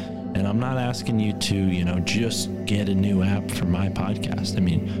enjoy. And I'm not asking you to, just get a new app for my podcast. I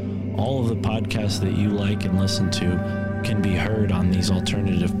mean, all of the podcasts that you like and listen to can be heard on these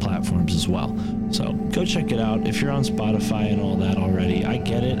alternative platforms as well. So go check it out. If you're on Spotify and all that already, I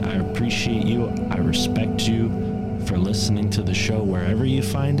get it. I appreciate you. I respect you for listening to the show wherever you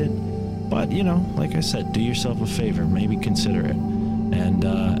find it. But, like I said, do yourself a favor. Maybe consider it.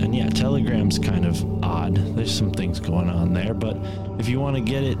 And yeah, Telegram's kind of odd. There's some things going on there. But if you want to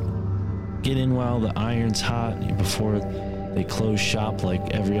get in while the iron's hot, before they close shop like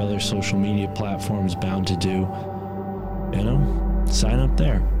every other social media platform is bound to do, sign up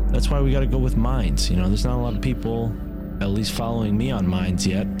there. That's why we got to go with Minds. There's not a lot of people at least following me on Minds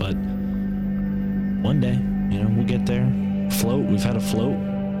yet, but one day, we'll get there. Float, we've had a Float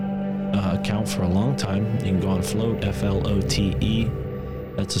account for a long time. You can go on Float,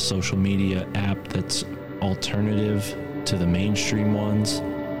 Flote. That's a social media app that's alternative to the mainstream ones.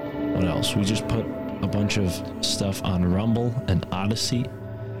 What else? We just put a bunch of stuff on Rumble and Odyssey.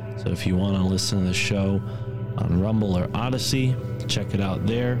 So if you want to listen to the show on Rumble or Odyssey, check it out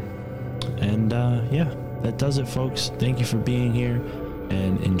there. And that does it, folks. Thank you for being here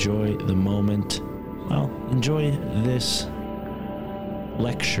and enjoy the moment. Well, enjoy this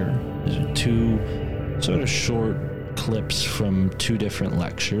lecture. These are two sort of short clips from two different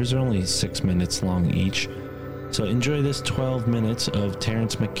lectures. They're only 6 minutes long each. So enjoy this 12 minutes of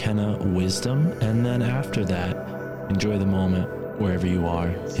Terence McKenna wisdom, and then after that, enjoy the moment wherever you are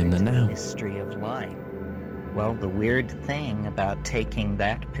in the now. History of life. Well, the weird thing about taking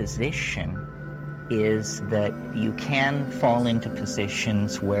that position is that you can fall into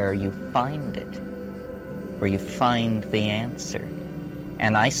positions where you find it, where you find the answer.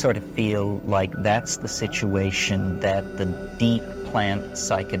 And I sort of feel like that's the situation that the deep plant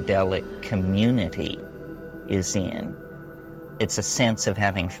psychedelic community is in. It's a sense of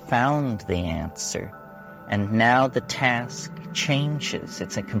having found the answer, and now the task changes.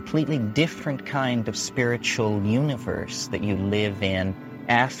 It's a completely different kind of spiritual universe that you live in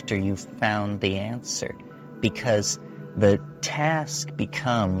after you've found the answer, because the task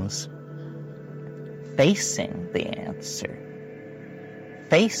becomes facing the answer,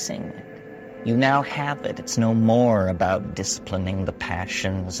 facing it. You now have it. It's no more about disciplining the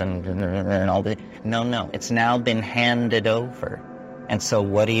passions and all that. No. It's now been handed over. And so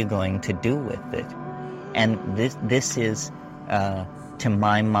what are you going to do with it? And this is, to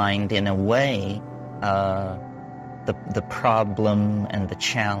my mind, in a way, the problem and the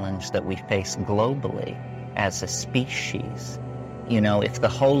challenge that we face globally as a species. You know, if the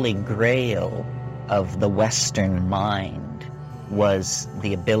holy grail of the Western mind was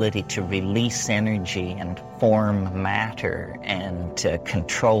the ability to release energy and form matter and to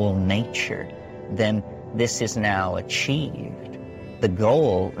control nature, then this is now achieved. The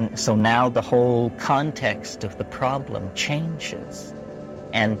goal, so now the whole context of the problem changes.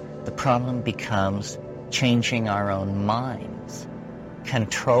 And the problem becomes changing our own minds,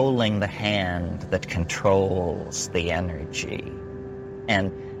 controlling the hand that controls the energy.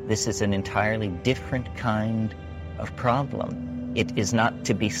 And this is an entirely different kind of problem. It is not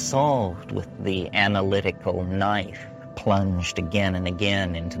to be solved with the analytical knife plunged again and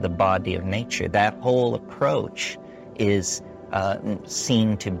again into the body of nature. That whole approach is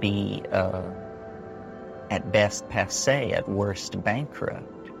seen to be, at best, passé, at worst,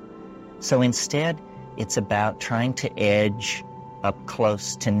 bankrupt. So instead, it's about trying to edge up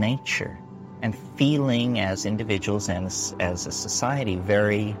close to nature and feeling as individuals and as a society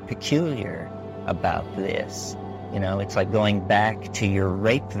very peculiar about this. You know, it's like going back to your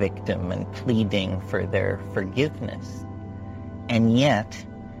rape victim and pleading for their forgiveness. And yet,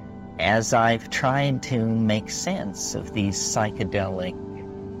 as I've tried to make sense of these psychedelic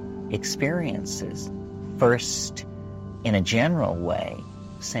experiences, first in a general way,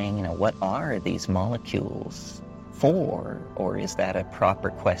 saying, you know, what are these molecules for? Or is that a proper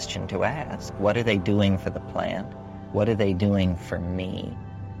question to ask? What are they doing for the plant? What are they doing for me?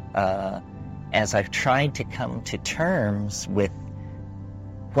 As I've tried to come to terms with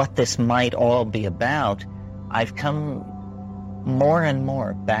what this might all be about, I've come more and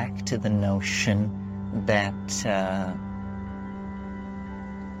more back to the notion that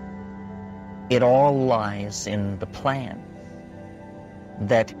it all lies in the plant,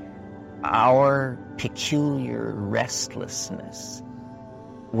 that our peculiar restlessness,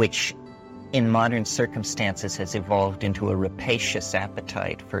 which in modern circumstances has evolved into a rapacious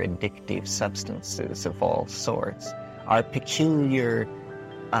appetite for addictive substances of all sorts, our peculiar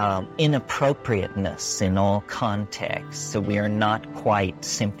inappropriateness in all contexts. So we are not quite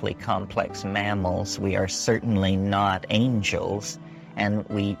simply complex mammals. We are certainly not angels, and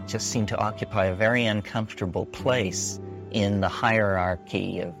we just seem to occupy a very uncomfortable place in the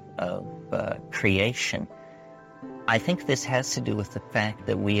hierarchy of creation. I think this has to do with the fact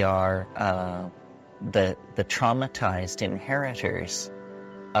that we are the traumatized inheritors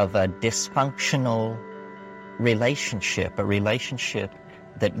of a dysfunctional relationship, a relationship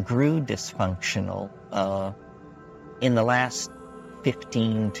that grew dysfunctional in the last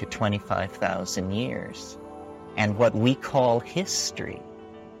 15 to 25,000 years. And what we call history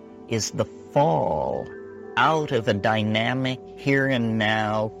is the fall out of a dynamic, here and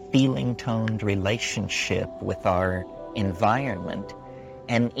now, feeling-toned relationship with our environment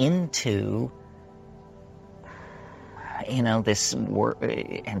and into, you know, this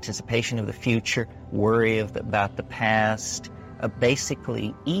anticipation of the future, worry about the past,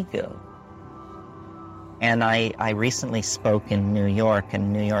 basically ego. And I recently spoke in New York,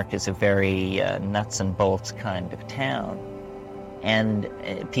 and New York is a very nuts and bolts kind of town. And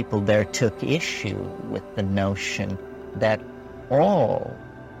people there took issue with the notion that all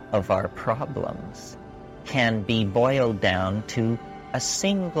of our problems can be boiled down to a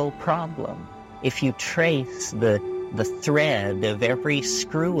single problem. If you trace the thread of every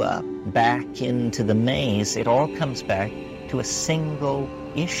screw-up back into the maze, it all comes back to a single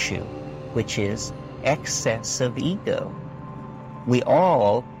issue, which is excess of ego. We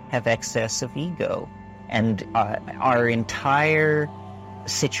all have excess of ego. And our entire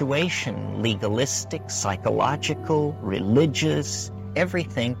situation, legalistic, psychological, religious,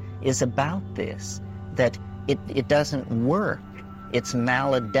 everything is about this, that it doesn't work. It's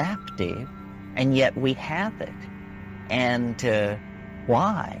maladaptive, and yet we have it. And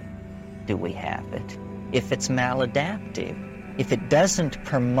why do we have it? If it's maladaptive, if it doesn't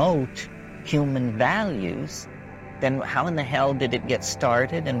promote human values, then how in the hell did it get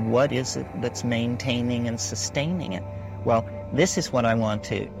started, and what is it that's maintaining and sustaining it? Well, this is what I want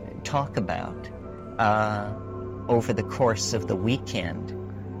to talk about over the course of the weekend.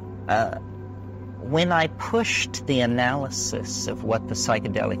 When I pushed the analysis of what the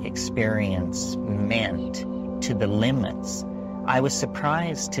psychedelic experience meant to the limits, I was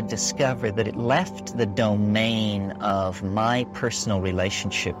surprised to discover that it left the domain of my personal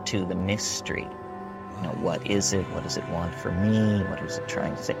relationship to the mystery. You know, what is it? What does it want from me? What is it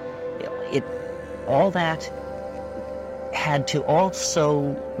trying to say? All that had to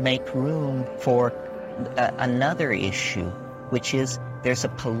also make room for another issue, which is there's a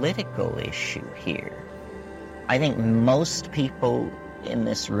political issue here. I think most people in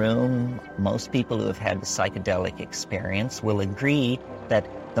this room, most people who have had the psychedelic experience will agree that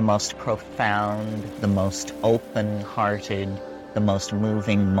the most profound, the most open-hearted, the most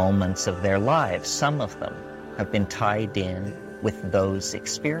moving moments of their lives, some of them have been tied in with those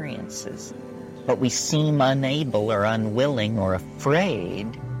experiences. But we seem unable or unwilling or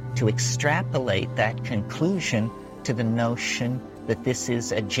afraid to extrapolate that conclusion to the notion that this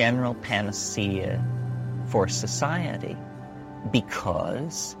is a general panacea for society,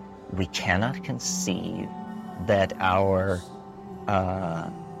 because we cannot conceive that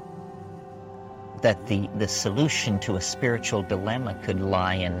that the solution to a spiritual dilemma could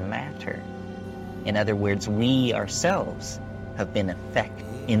lie in matter. In other words, we ourselves have been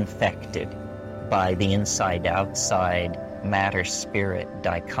infected by the inside-outside matter-spirit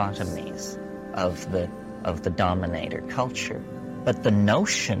dichotomies of the dominator culture. But the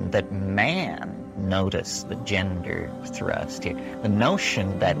notion that man, notice the gender thrust here, the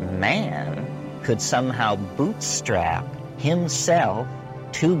notion that man could somehow bootstrap himself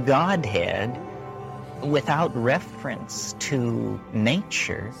to Godhead without reference to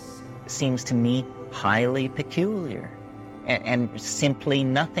nature seems to me highly peculiar and simply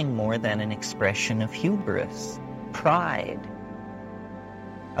nothing more than an expression of hubris, pride,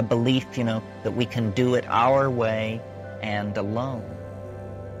 a belief, that we can do it our way and alone.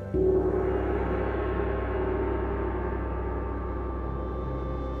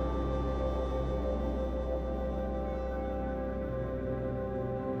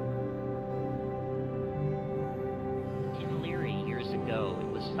 Tim Leary, years ago, it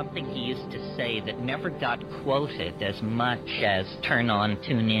was something he used to say that never got quoted as much as turn on,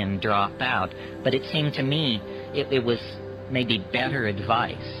 tune in, drop out, but it seemed to me it was maybe better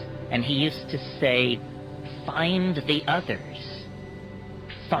advice. And he used to say, find the others.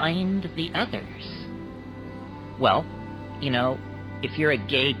 Find the others. Well, if you're a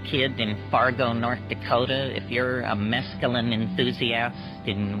gay kid in Fargo, North Dakota, if you're a mescaline enthusiast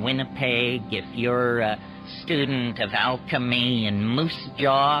in Winnipeg, if you're a student of alchemy in Moose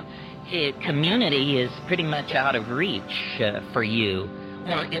Jaw, community is pretty much out of reach for you.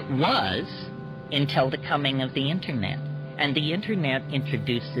 Well, it was until the coming of the internet. And the internet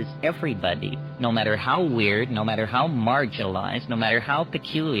introduces everybody, no matter how weird, no matter how marginalized, no matter how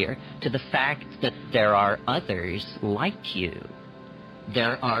peculiar, to the fact that there are others like you.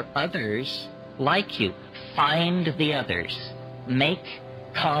 There are others like you. Find the others. Make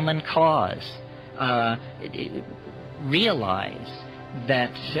common cause. Realize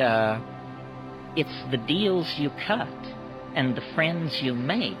that it's the deals you cut and the friends you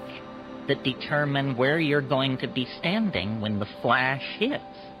make that determine where you're going to be standing when the flash hits.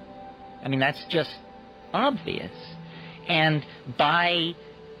 I mean, that's just obvious. And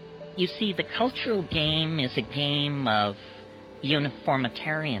you see, the cultural game is a game of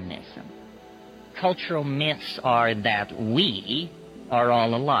uniformitarianism. Cultural myths are that we are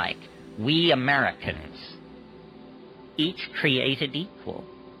all alike. We Americans, each created equal.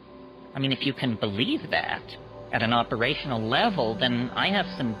 I mean, if you can believe that at an operational level, then I have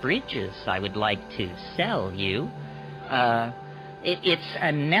some bridges I would like to sell you. It's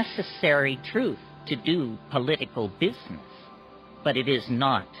a necessary truth to do political business, but it is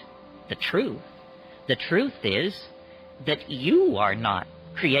not the truth. The truth is that you are not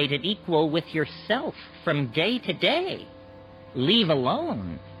created equal with yourself from day to day. Leave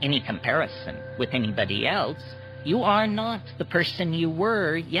alone any comparison with anybody else. You are not the person you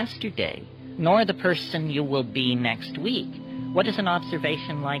were yesterday, nor the person you will be next week. What is an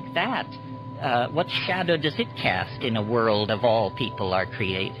observation like that? What shadow does it cast in a world of all people are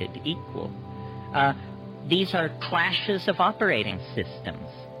created equal? These are clashes of operating systems.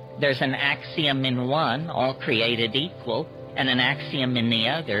 There's an axiom in one, all created equal, and an axiom in the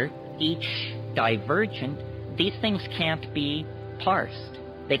other, each divergent. These things can't be parsed.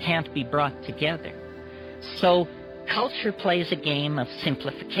 They can't be brought together. So culture plays a game of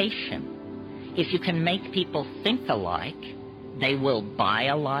simplification. If you can make people think alike, they will buy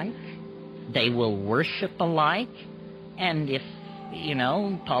alike, they will worship alike, and if,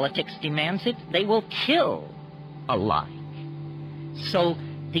 politics demands it, they will kill alike. So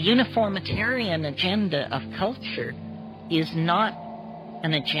the uniformitarian agenda of culture is not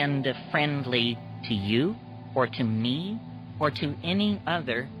an agenda friendly to you or to me or to any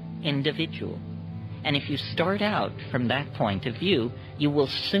other individual. And if you start out from that point of view, you will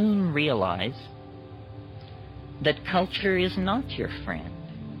soon realize that culture is not your friend.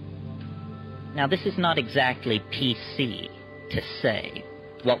 Now, this is not exactly PC to say,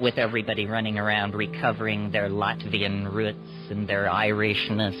 what with everybody running around recovering their Latvian roots and their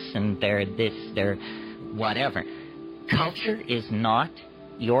Irishness and their this, their whatever. Culture is not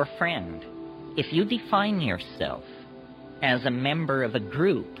your friend. If you define yourself as a member of a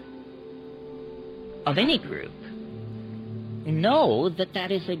group, of any group, know that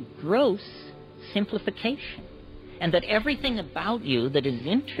that is a gross simplification, and that everything about you that is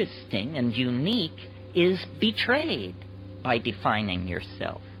interesting and unique is betrayed by defining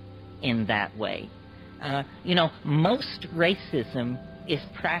yourself in that way. Most racism is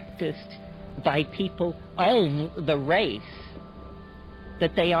practiced by people of the race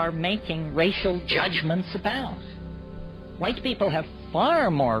that they are making racial judgments about. White people have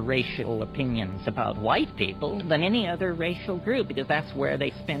far more racial opinions about white people than any other racial group, because that's where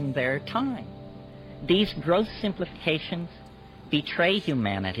they spend their time. These gross simplifications betray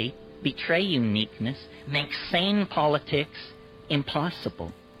humanity, betray uniqueness, make sane politics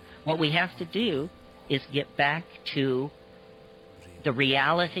impossible. What we have to do is get back to the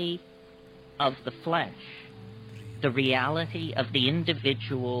reality of the flesh, the reality of the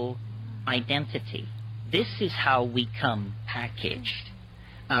individual identity. This is how we come packaged.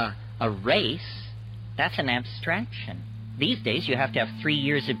 A race, that's an abstraction. These days you have to have 3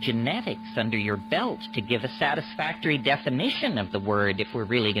 years of genetics under your belt to give a satisfactory definition of the word if we're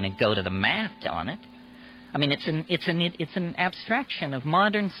really going to go to the math on it. I mean, it's an abstraction of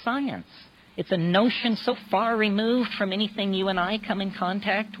modern science. It's a notion so far removed from anything you and I come in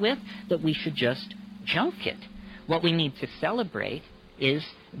contact with that we should just junk it. What we need to celebrate is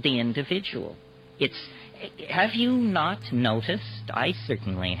the individual. Have you not noticed, I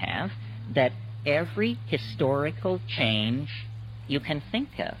certainly have, that every historical change you can think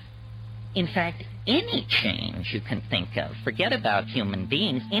of, in fact, any change you can think of, forget about human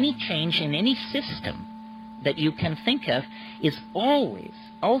beings, any change in any system that you can think of is always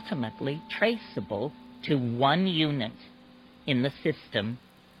ultimately traceable to one unit in the system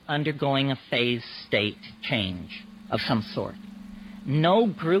undergoing a phase state change of some sort.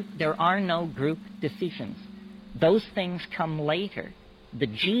 There are no group decisions. Those things come later. The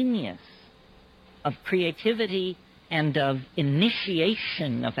genius of creativity and of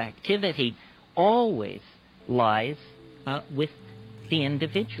initiation of activity always lies with the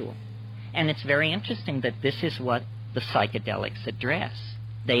individual. And it's very interesting that this is what the psychedelics address.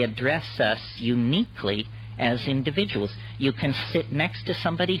 They address us uniquely as individuals. You can sit next to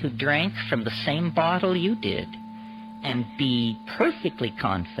somebody who drank from the same bottle you did and be perfectly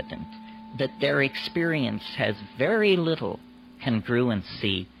confident that their experience has very little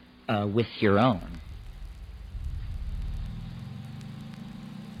congruency with your own.